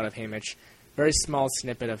little shot of Haymitch. Very small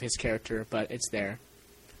snippet of his character, but it's there.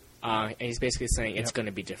 And he's basically saying it's going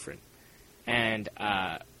to be different. And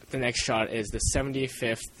the next shot is the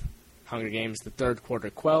 75th Hunger Games, the third quarter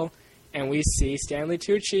quell, and we see Stanley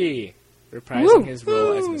Tucci reprising his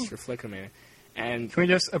role as Mr. Flickerman. And can we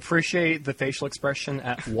just appreciate the facial expression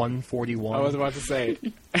at 141? I was about to say.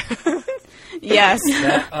 Yes.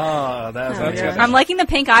 That was amazing. I'm liking the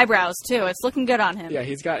pink eyebrows too. It's looking good on him. Yeah,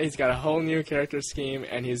 he's got a whole new character scheme,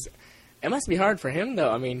 and it must be hard for him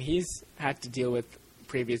though. I mean, he's had to deal with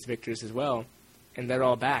previous victors as well, and they're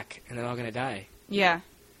all back, and they're all gonna die. Yeah.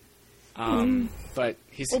 But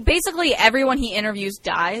he's basically everyone he interviews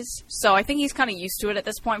dies, so I think he's kind of used to it at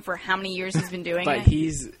this point for how many years he's been doing but it.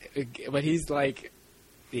 he's like,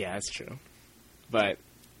 yeah, that's true. But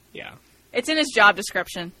yeah, it's in his job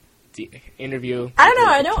description. The interview. I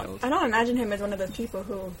don't know. I don't imagine him as one of those people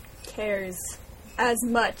who cares as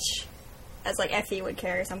much as like Effie would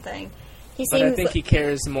care or something. But I think he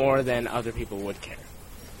cares more than other people would care.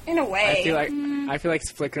 In a way. I feel like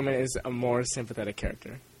Flickerman is a more sympathetic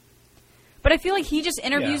character. But I feel like he just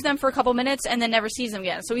interviews them for a couple minutes and then never sees them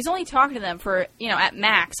again. So he's only talking to them for, at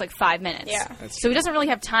max, like 5 minutes. Yeah. So he doesn't really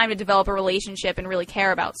have time to develop a relationship and really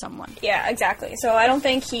care about someone. Yeah, exactly. So I don't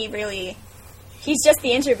think he's just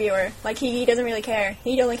the interviewer. Like, he doesn't really care.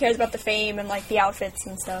 He only cares about the fame and, like, the outfits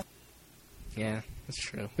and stuff. Yeah, that's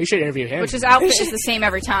true. We should interview him. Which his outfit is the same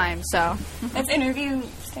every time, so. Let's interview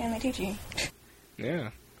Stanley Tucci. Yeah.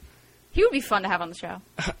 He would be fun to have on the show.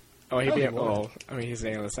 He's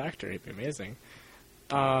an A-list actor. He'd be amazing.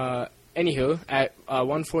 Anywho, at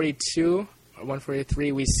 142,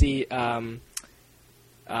 143, we see Lenny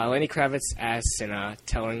Kravitz as Cinna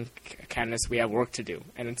telling Katniss we have work to do.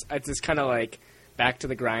 And it's this kind of like back to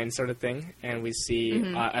the grind sort of thing. And we see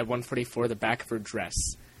at 144 the back of her dress.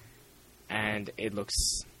 And it looks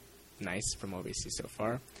nice from what we see so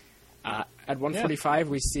far. At 145,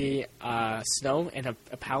 we see Snow in a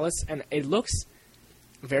palace, and it looks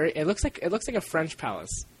like a French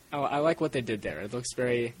palace. I like what they did there. It looks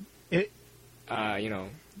very, to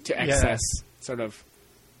excess, sort of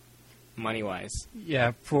money-wise.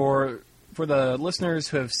 Yeah, for the listeners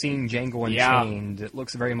who have seen Django Unchained, it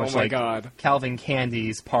looks very much like Calvin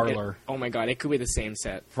Candy's parlor. Oh my god, it could be the same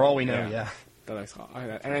set. For all we know, yeah. Now,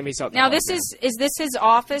 is this his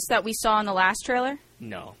office that we saw in the last trailer?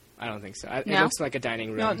 No. I don't think so. It looks like a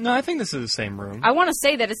dining room. No, I think this is the same room. I want to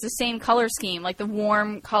say that it's the same color scheme, like the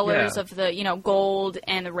warm colors of the gold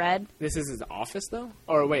and the red. This is his office, though?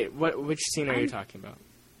 Or wait, which scene are you talking about?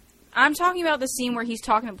 I'm talking about the scene where he's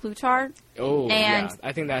talking to Plutarch. Oh, and yeah.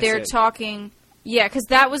 I think that's they're talking. Yeah, because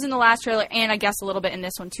that was in the last trailer, and I guess a little bit in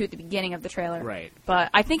this one too, at the beginning of the trailer. Right. But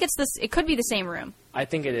I think it's this. It could be the same room. I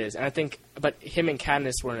think it is, and but him and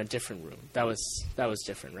Katniss were in a different room. That was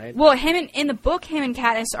different, right? Well, in the book, him and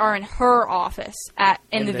Katniss are in her office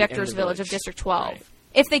in the Victor's Village of District 12. Right.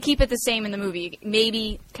 If they keep it the same in the movie,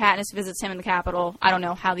 maybe Katniss visits him in the Capitol. I don't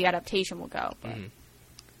know how the adaptation will go. But. Mm-hmm.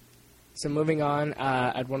 So moving on,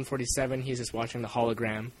 at 147, he's just watching the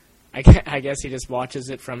hologram. I guess he just watches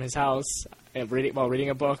it from his house while reading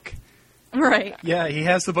a book. Right. Yeah, he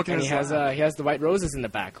has the book in his lap. He has the white roses in the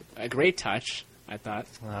back. A great touch, I thought.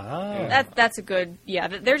 Yeah. That's a good. Yeah,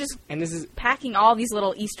 they're just packing all these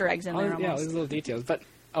little Easter eggs in there. Yeah, these little details. But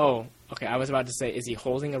okay. I was about to say, is he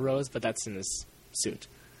holding a rose? But that's in his suit.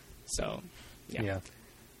 So, yeah.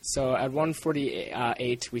 So at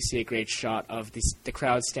 148, we see a great shot of the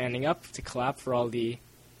crowd standing up to clap for all the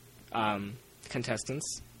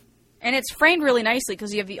contestants. And it's framed really nicely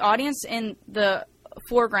because you have the audience in the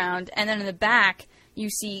foreground, and then in the back you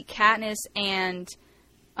see Katniss and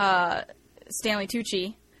Stanley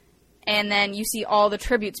Tucci, and then you see all the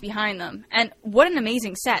tributes behind them. And what an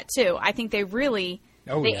amazing set, too. I think they really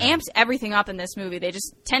amped everything up in this movie. They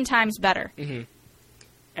just 10 times better. Mm-hmm.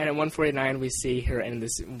 And at 149, we see her in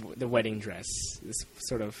the wedding dress, this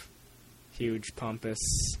sort of huge, pompous...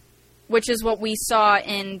 Which is what we saw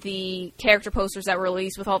in the character posters that were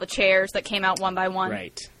released with all the chairs that came out one by one.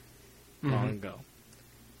 Right. Mm-hmm. Long ago.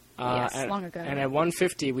 Yes, long ago. And at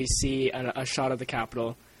 150, we see a shot of the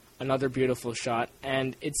Capitol, another beautiful shot,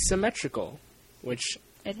 and it's symmetrical, which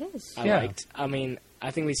it is. I liked. I mean,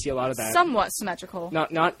 I think we see a lot of that. Somewhat symmetrical.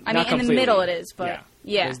 Not I mean, completely. In the middle it is, but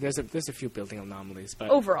yeah. There's a few building anomalies, but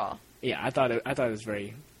overall, yeah, I thought it was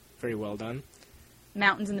very, very well done.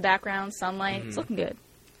 Mountains in the background, sunlight. Mm-hmm. It's looking good.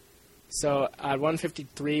 So at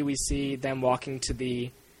 153, we see them walking to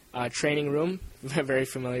the training room, very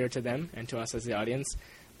familiar to them and to us as the audience.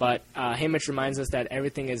 But Haymitch reminds us that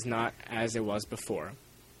everything is not as it was before.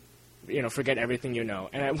 Forget everything you know.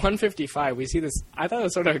 And at 155, we see this, I thought it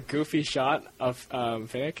was sort of a goofy shot of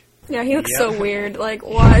Finnick. Yeah, he looks so weird. Like,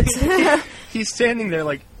 what? He's standing there,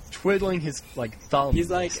 like, twiddling his thumb. He's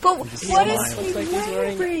like, But what is he like he's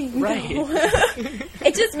wearing right.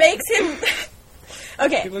 It just makes him.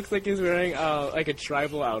 Okay. He looks like he's wearing like a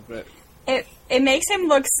tribal outfit. It makes him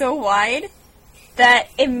look so wide that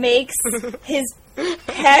it makes his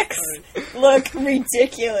pecs look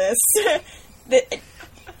ridiculous.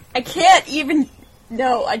 I can't even.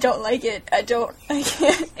 No, I don't like it. I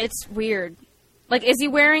can't. It's weird. Like, is he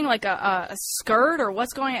wearing like a skirt or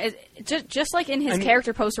what's going on? Just like in his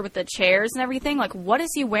character poster with the chairs and everything. Like, what is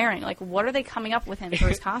he wearing? Like, what are they coming up with him for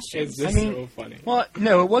his costume? It's just so funny. Well,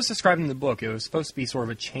 no, it was described in the book. It was supposed to be sort of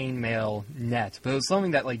a chainmail net, but it was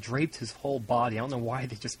something that draped his whole body. I don't know why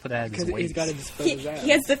they just put it at his waist. He's got to display his abs. He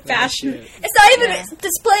has the fashion. It's not even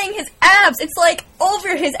displaying his abs. It's like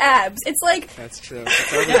over his abs. It's like That's true.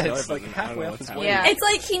 It's like halfway up his waist. Yeah. it's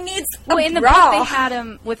like he needs. Well, in the bra. book they had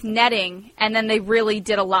him with netting, and then they really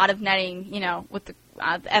did a lot of netting, with the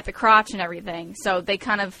at the crotch and everything. So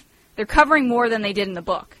they're covering more than they did in the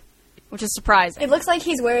book, which is surprising. It looks like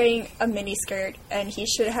he's wearing a mini skirt, and he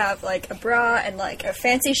should have like a bra and like a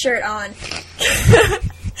fancy shirt on,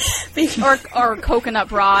 or a coconut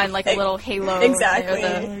bra and like a little halo, Exactly.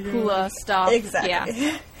 The hula stuff. Exactly.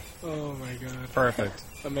 Yeah. Oh my god. Perfect.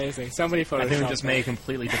 Amazing. Somebody photoshopped I think we just made a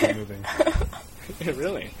completely different movie.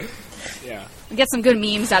 Really? Yeah. We get some good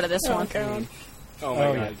memes out of this one. God. Oh my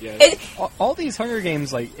Oh, god, yes. All these Hunger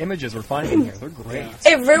Games images we're finding here, they're great.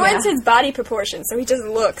 Yeah. It ruins Yeah. his body proportions, so he just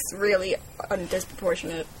looks really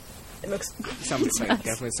disproportionate. It looks.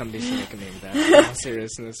 Definitely somebody should make a name of that. In all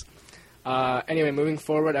seriousness. Anyway, moving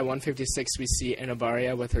forward, at 156 we see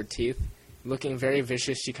Enobaria with her teeth looking very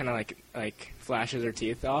vicious. She kind of like flashes her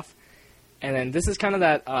teeth off. And then this is kind of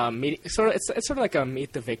that it's sort of like a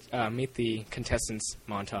meet the contestants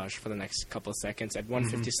montage for the next couple of seconds. At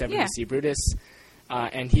 157 we see Brutus,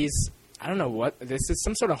 and he's, I don't know what this is,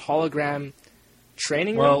 some sort of hologram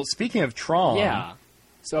training room. Well, speaking of Tron, Yeah.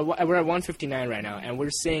 So we're at 159 right now, and we're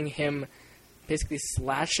seeing him basically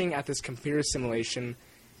slashing at this computer simulation,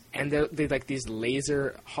 and they're like these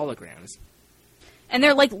laser holograms. And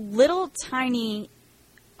they're like little tiny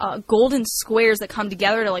golden squares that come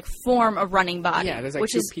together to like form a running body. Yeah, there's like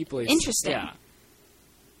which two is people. interesting. Yeah.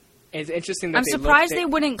 It's interesting that I'm surprised they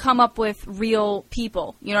wouldn't come up with real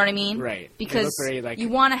people. You know what I mean? Right. They Because look very, like, you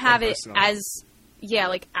want to have it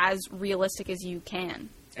impersonal. as realistic as you can.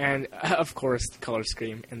 And of course, the color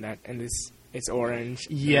scheme in this, it's orange,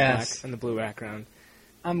 Yes. and the blue background.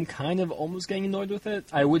 I'm kind of almost getting annoyed with it.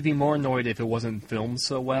 I would be more annoyed if it wasn't filmed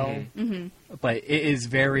so well, but it is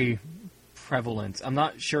very prevalent. I'm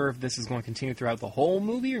not sure if this is going to continue throughout the whole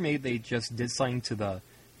movie, or maybe they just did something to the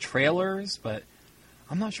trailers, but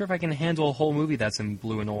I'm not sure if I can handle a whole movie that's in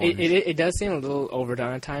blue and orange. It does seem a little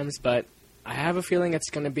overdone at times, but I have a feeling it's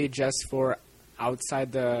going to be just for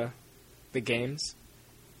outside the games.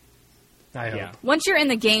 I hope. Yeah. Once you're in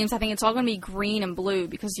the games, I think it's all going to be green and blue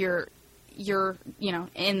because you're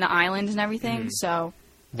in the island and everything. So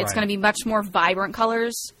it's Right. going to be much more vibrant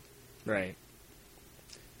colors. Right.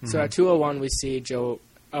 So at 201 we see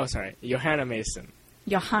Johanna Mason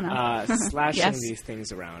Johanna, slashing Yes. these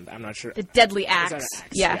things around. I'm not sure. the deadly Is that axe. an axe?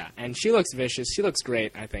 Yeah. And she looks vicious. She looks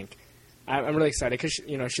great, I think. I'm really excited because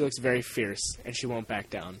she looks very fierce and she won't back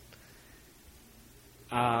down.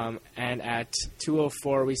 And at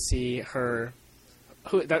 204 we see her.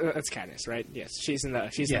 That's Katniss, right? Yes, she's in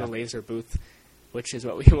the laser booth, which is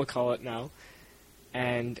what we will call it now.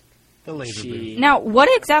 And The laser booth. Now, what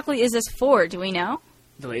exactly is this for? Do we know?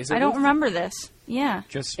 The laser I don't booth? remember this. Yeah.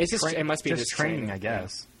 It must be just just training, training, I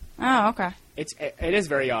guess. Oh, okay. It is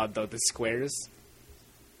very odd though, the squares.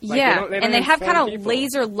 Like, Yeah, they don't and they have inform kind of people.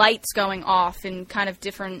 laser lights going off in kind of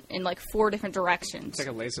different, in like 4 different directions. It's like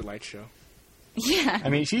a laser light show. Yeah. I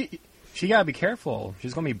mean, she gotta be careful.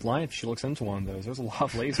 She's gonna be blind if she looks into one of those. There's a lot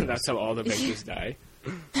of lasers. That's how all the bakers die.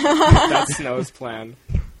 That's Snow's plan.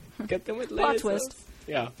 Get them with lasers. Plot twist.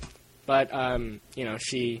 Yeah. But,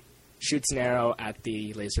 she shoots an arrow at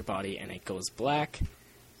the laser body and it goes black.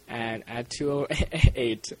 And at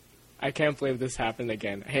 208, I can't believe this happened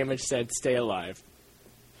again. Haymitch said, "Stay alive."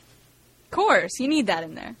 Of course, you need that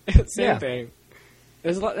in there. Same Yeah. thing.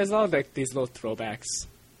 There's a lot of like these little throwbacks.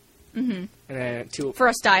 Mm-hmm. And then at For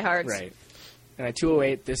us diehards. Right. And at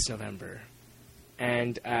 208 this November.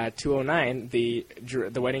 And at 209, the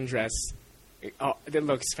wedding dress, it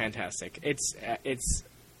looks fantastic. It's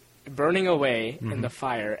burning away in the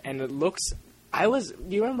fire, and it looks. Do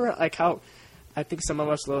you remember like how I think some of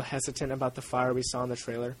us were a little hesitant about the fire we saw in the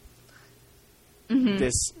trailer? Mm-hmm.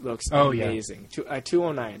 This looks amazing.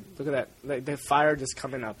 209. Look at that. The fire just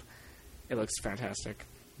coming up. It looks fantastic.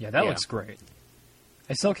 Yeah, that looks great.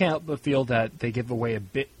 I still can't help but feel that they give away a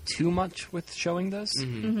bit too much with showing this,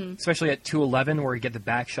 especially at 2:11, where you get the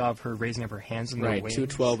back shot of her raising up her hands in the Right, wings.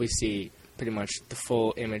 2:12 we see pretty much the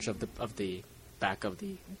full image of the back of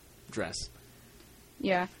the dress.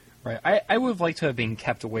 Yeah. Right. I would have liked to have been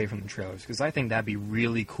kept away from the trailers, because I think that'd be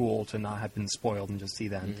really cool to not have been spoiled and just see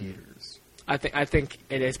that in theaters. I think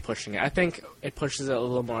it is pushing it. I think it pushes it a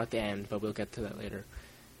little more at the end, but we'll get to that later.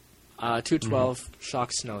 2:12,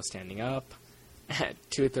 Shock Snow standing up. At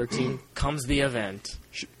 2:13 comes the event.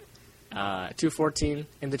 2:14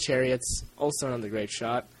 in the chariots, also another great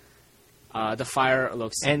shot. The fire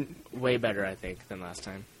looks way better, I think, than last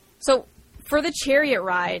time. So, for the chariot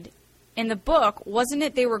ride, in the book, wasn't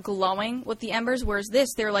it they were glowing with the embers, whereas this,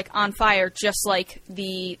 they're like on fire, just like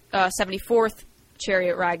the 74th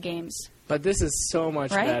chariot ride games. But this is so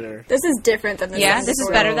much better. This is different than the this is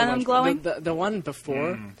better than them glowing? The one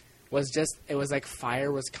before was just, it was like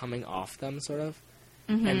fire was coming off them, sort of.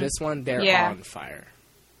 And this one, they're on fire.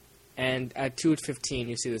 And at 2:15,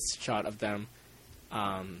 you see this shot of them.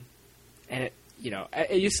 And, it,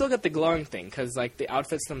 you still get the glowing thing, because, like, the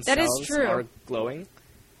outfits themselves are glowing.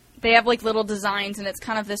 They have, like, little designs, and it's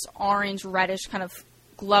kind of this orange, reddish kind of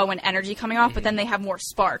glow and energy coming off, but then they have more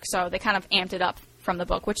spark, so they kind of amped it up from the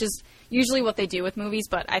book, which is usually what they do with movies,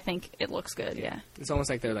 but I think it looks good, yeah. It's almost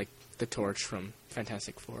like they're, like, the torch from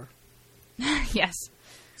Fantastic Four. Yes.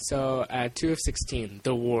 So, at 2:16,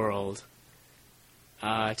 the world.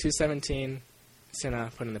 2:17,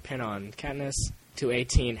 Cinna putting the pin on Katniss.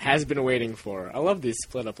 2:18, has been waiting for. I love these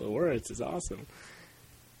split up the words. It's awesome.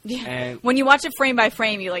 Yeah. And when you watch it frame by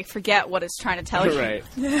frame, you, like, forget what it's trying to tell you. Right.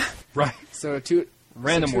 Right. So,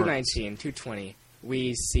 2:19, 2:20,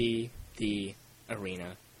 we see the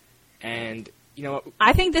arena. And, you know what?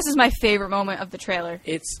 I think this is my favorite moment of the trailer.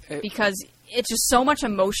 It's... because it's just so much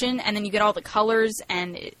emotion, and then you get all the colors,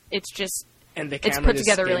 and it's just... And the it's camera put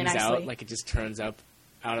together really nicely. out, like it just turns up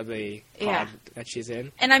out of the pod that she's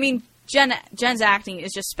in. And I mean, Jen's acting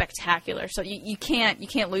is just spectacular, so you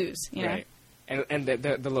can't lose, you know? Right. And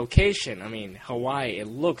the location, I mean, Hawaii, it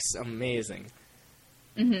looks amazing.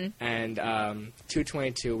 Mm-hmm. And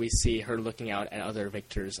 2:22, we see her looking out at other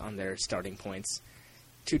victors on their starting points.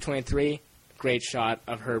 2:23, great shot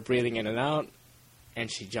of her breathing in and out,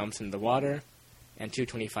 and she jumps in the water. And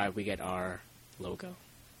 2:25, we get our logo.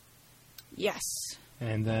 Yes.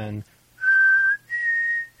 And then...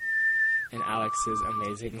 And Alex's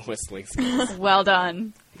amazing whistling skills. Well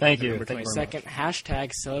done. Thank you. Number 22nd,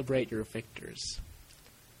 hashtag celebrate your victors.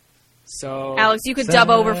 So, Alex, you could dub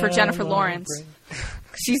over for Jennifer Lawrence.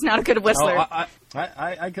 She's not a good whistler. Oh,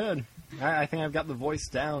 I could. I think I've got the voice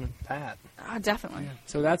down pat. Definitely.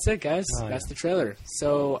 So that's it, guys. That's the trailer.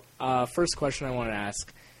 So, first question I want to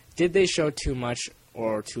ask. Did they show too much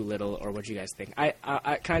or too little, or what do you guys think? Can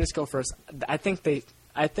I just go first? I think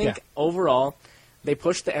overall, they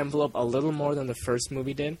pushed the envelope a little more than the first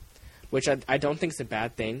movie did, which I don't think is a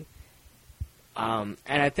bad thing. And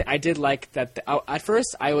I did like that. At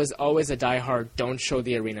first, I was always a diehard, don't show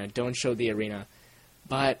the arena.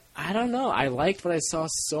 But I don't know. I liked what I saw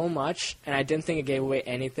so much, and I didn't think it gave away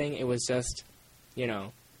anything. It was just,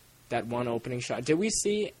 that one opening shot. Did we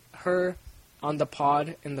see her on the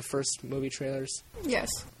pod in the first movie trailers? Yes.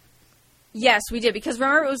 Yes, we did, because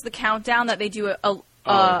remember it was the countdown that they do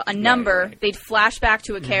a number. Right. They'd flash back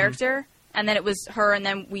to a character, and then it was her, and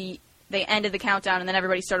then they ended the countdown, and then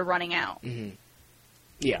everybody started running out. Mm-hmm.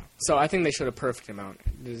 Yeah, so I think they showed a perfect amount.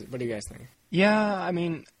 What do you guys think? Yeah, I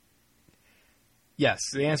mean, yes,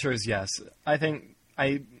 the answer is yes. I think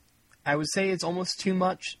I would say it's almost too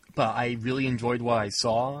much, but I really enjoyed what I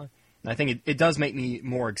saw. And I think it does make me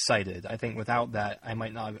more excited. I think without that, I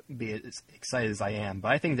might not be as excited as I am.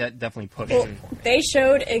 But I think that definitely pushed it for me. They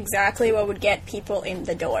showed exactly what would get people in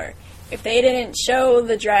the door. If they didn't show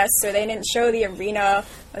the dress, or they didn't show the arena,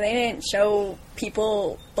 or they didn't show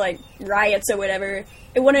people, like, riots or whatever,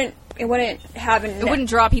 it wouldn't have enough. It wouldn't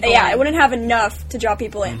draw people in. Yeah, it wouldn't have enough to draw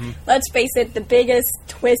people in. Mm-hmm. Let's face it, the biggest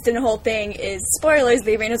twist in the whole thing is, spoilers,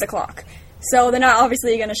 the arena's a clock. So they're not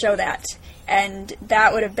obviously going to show that. And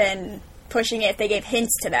that would have been pushing it if they gave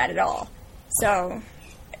hints to that at all. So,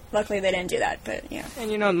 luckily they didn't do that, but yeah.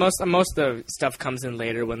 And most of the stuff comes in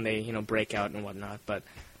later when they, break out and whatnot, but...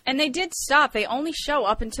 And they did stop. They only show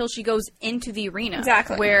up until she goes into the arena.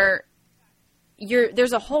 Exactly. Where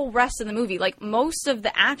there's a whole rest of the movie. Like, most of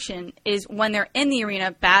the action is when they're in the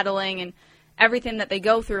arena battling and everything that they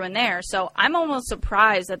go through in there. So I'm almost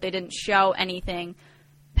surprised that they didn't show anything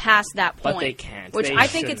past that point. But they can't. Which They I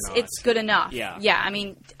think should it's good enough. Yeah. I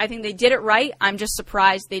mean, I think they did it right. I'm just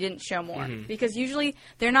surprised they didn't show more. Because usually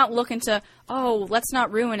they're not looking to, let's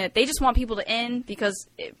not ruin it. They just want people to in because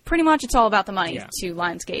pretty much it's all about the money to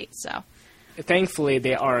Lionsgate. So Thankfully,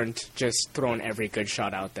 they aren't just throwing every good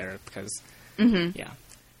shot out there because,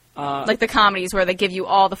 like the comedies where they give you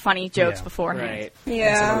all the funny jokes beforehand. Right. Yeah.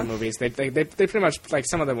 And some of the movies, they pretty much, like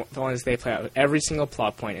some of the ones they play out every single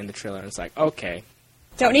plot point in the trailer, and it's like, okay.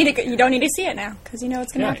 You don't need to see it now, because you know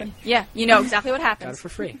what's going to happen. Yeah, you know exactly what Got it happens. for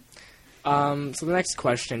free. So the next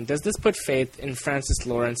question, does this put faith in Francis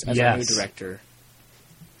Lawrence as a new director?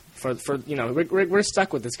 For we're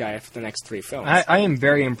stuck with this guy for the next 3 films. I am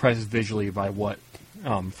very impressed visually by what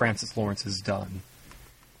Francis Lawrence has done.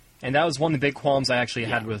 And that was one of the big qualms I actually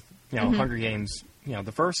had with, Hunger Games,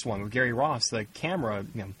 the first one with Gary Ross. The camera,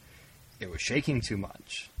 it was shaking too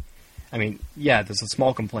much. I mean, there's a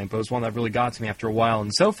small complaint, but it was one that really got to me after a while.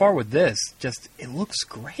 And so far with this, it looks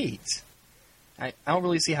great. I don't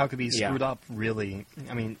really see how it could be screwed up, really.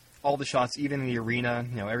 I mean, all the shots, even in the arena,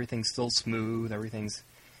 everything's still smooth, everything's,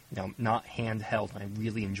 not handheld, and I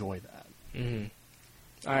really enjoy that. Mm-hmm.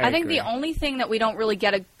 I think the only thing that we don't really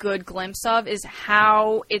get a good glimpse of is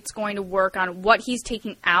how it's going to work on what he's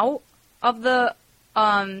taking out of the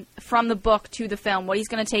from the book to the film, what he's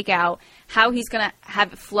going to take out, how he's going to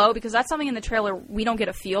have it flow, because that's something in the trailer we don't get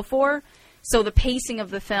a feel for. So the pacing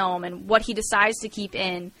of the film and what he decides to keep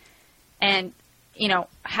in and,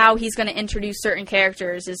 how he's going to introduce certain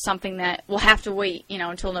characters is something that we'll have to wait,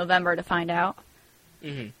 until November to find out.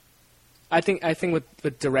 Mm-hmm. I think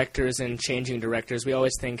with directors and changing directors, we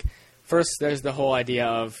always think first there's the whole idea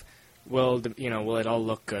of will it all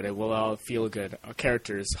look good? Will it all feel good?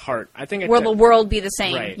 Characters, heart. I think will the world be the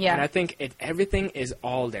same? Right. Yeah. And I think everything is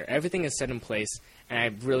all there. Everything is set in place, and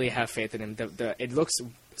I really have faith in him. It looks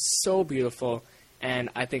so beautiful, and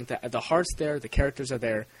I think that the heart's there, the characters are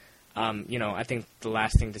there. I think the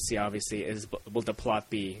last thing to see obviously is will the plot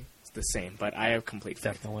be the same? But I have complete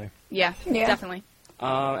faith. Definitely. Yeah. Definitely.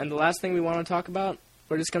 And the last thing we want to talk about,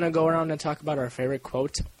 we're just going to go around and talk about our favorite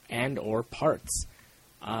quote and or parts.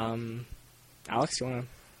 Alex, you want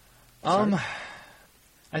to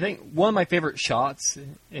I think one of my favorite shots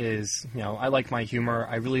is, I like my humor.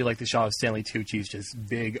 I really like the shot of Stanley Tucci's just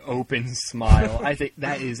big, open smile. I think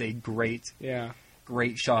that is a great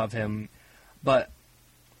shot of him. But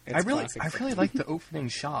I really like the opening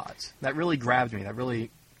shot. That really grabbed me. That really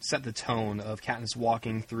set the tone of Katniss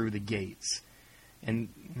walking through the gates. And,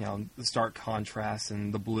 the stark contrast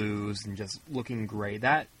and the blues and just looking great.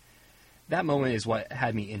 That moment is what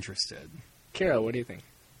had me interested. Kira, what do you think?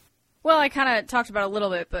 Well, I kind of talked about it a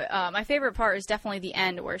little bit, but my favorite part is definitely the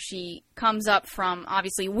end where she comes up from,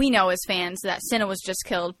 obviously, we know as fans that Cinna was just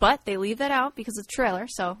killed, but they leave that out because of the trailer,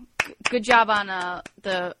 so good job on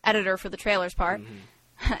the editor for the trailer's part.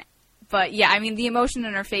 Mm-hmm. But, yeah, I mean, the emotion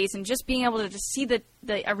in her face and just being able to just see the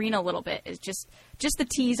arena a little bit is just the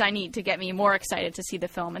tease I need to get me more excited to see the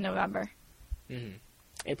film in November. Mm-hmm.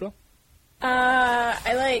 April?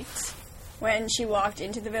 I liked when she walked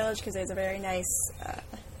into the village because it was a very nice,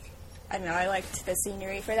 I liked the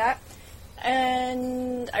scenery for that.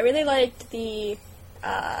 And I really liked the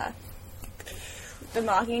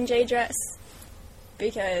Mockingjay dress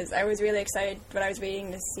because I was really excited when I was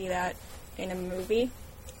waiting to see that in a movie.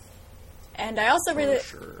 And I also really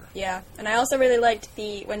liked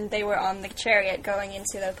when they were on the chariot going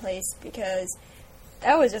into the place because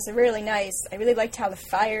that was just really nice. I really liked how the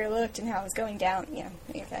fire looked and how it was going down. Yeah,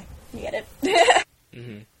 okay, you get it.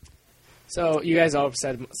 Mm-hmm. So you guys all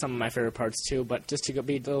said some of my favorite parts too, but just to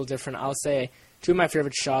be a little different, I'll say 2 of my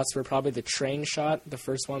favorite shots were probably the train shot, the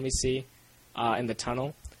first one we see in the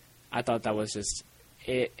tunnel. I thought that was just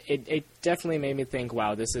it definitely made me think,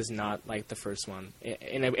 wow, this is not like the first one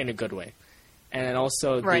in a good way. And then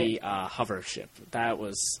also the hover ship. That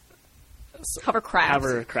was... Hovercraft.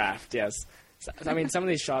 Hovercraft, yes. So, I mean, some of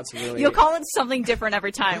these shots really... You'll call it something different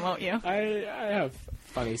every time, won't you? I have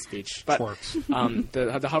funny speech. But Twerps.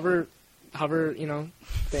 The hover,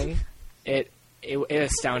 thing, it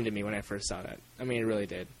astounded me when I first saw that. I mean, it really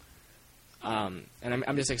did. And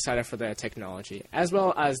I'm just excited for the technology. As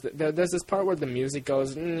well as there's this part where the music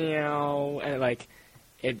goes, meow, and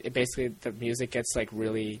it basically, the music gets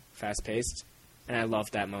really fast-paced. And I love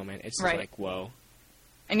that moment. It's just whoa.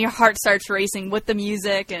 And your heart starts racing with the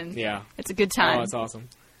music, and it's a good time. Oh, it's awesome.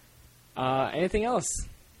 Anything else?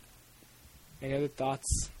 Any other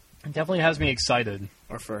thoughts? It definitely has me excited.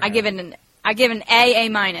 I give it an A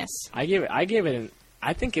minus. I give it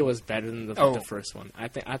I think it was better than the first one. I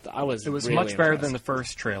was. It was really much better impressed. than the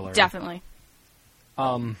first trailer. Definitely.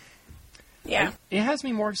 Yeah. It has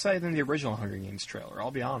me more excited than the original Hunger Games trailer,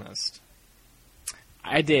 I'll be honest.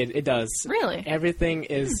 I did. It does. Really? Everything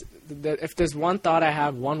is... If there's one thought I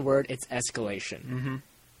have, one word, it's escalation. Mm-hmm.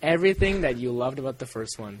 Everything that you loved about the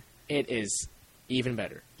first one, it is even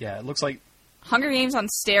better. Yeah, it looks like... Hunger Games on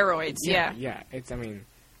steroids, yeah. Yeah, it's, I mean,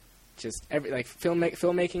 just,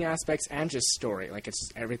 filmmaking aspects and just story. Like, it's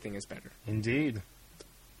just, everything is better. Indeed.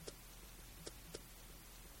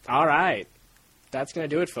 All right. That's going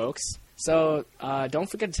to do it, folks. So, don't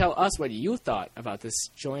forget to tell us what you thought about this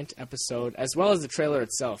joint episode, as well as the trailer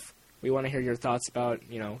itself. We want to hear your thoughts about,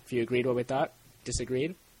 if you agreed what we thought,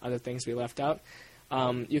 disagreed, other things we left out.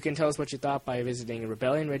 You can tell us what you thought by visiting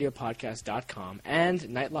rebellionradiopodcast.com and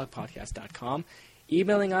nightlogpodcast.com,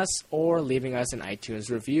 emailing us, or leaving us an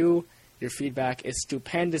iTunes review. Your feedback is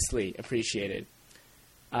stupendously appreciated.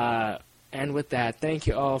 And with that, thank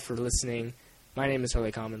you all for listening. My name is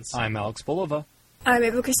Harley Commons. I'm Alex Bulova. I'm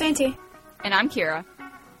Ava Crisanti. And I'm Kira.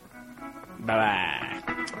 Bye-bye.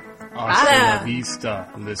 Hasta la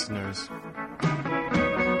vista, listeners.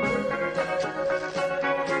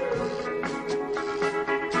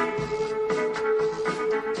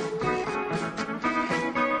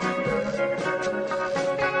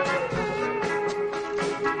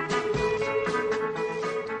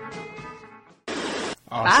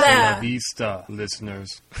 Hasta la vista,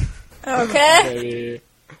 listeners. Okay.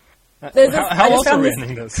 How else are we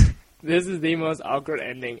ending this? This is the most awkward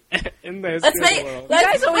ending in the history of the world. You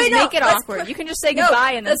guys always make it awkward. You can just say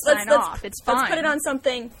goodbye and then sign off. It's fine. Let's put it on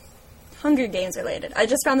something Hunger Games related. I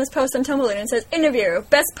just found this post on Tumblr and it says, interview,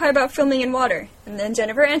 best part about filming in water. And then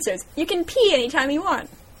Jennifer answers, you can pee anytime you want.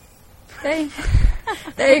 Okay.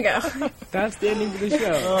 There you go. That's the ending of the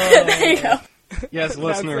show. There you go. Yes,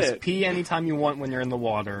 listeners, pee anytime you want when you're in the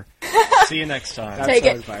water. See you next time. Take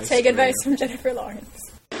advice from Jennifer Lawrence.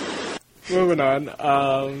 Moving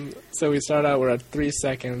on. So we start out, we're at 3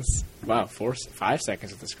 seconds. Wow, 5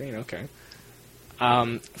 seconds at the screen, okay.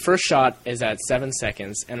 First shot is at 7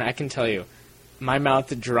 seconds, and I can tell you, my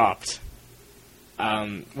mouth dropped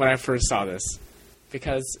when I first saw this.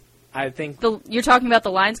 Because I think... You're talking about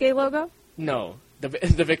the Lionsgate logo? No. The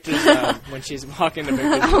Victor's, when she's walking to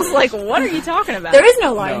Victor's... I was like, what are you talking about? There is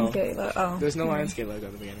no Lionsgate logo. Oh. There's no Lionsgate logo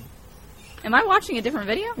at the beginning. Am I watching a different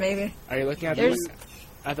video? Maybe. Are you looking at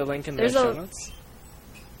the link in the show notes?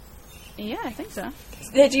 Yeah, I think so.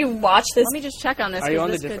 Did you watch this? Let me just check on this. Are you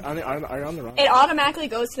on the wrong? It automatically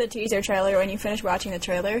goes to the teaser trailer when you finish watching the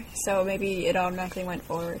trailer, so maybe it automatically went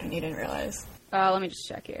forward and you didn't realize. Let me just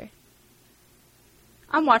check here.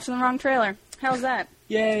 I'm watching the wrong trailer. How's that?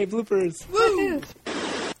 Yay, bloopers! Woo!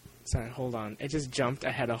 Sorry, hold on. It just jumped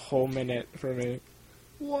ahead a whole minute for me.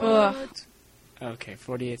 What? Ugh. Okay,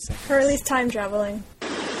 48 seconds. Hurley's time traveling.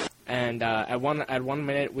 And at 1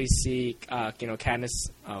 minute we see Katniss.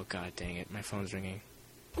 Oh god, dang it! My phone's ringing.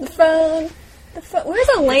 The phone. Where's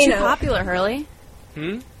Elena? You're too popular, Hurley.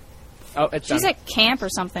 Oh, it's She's done. at camp or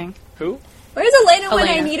something. Who? Where's Elena when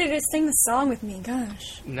I needed her to sing the song with me?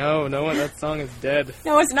 Gosh. No one. That song is dead.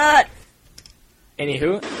 No, it's not.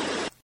 Anywho.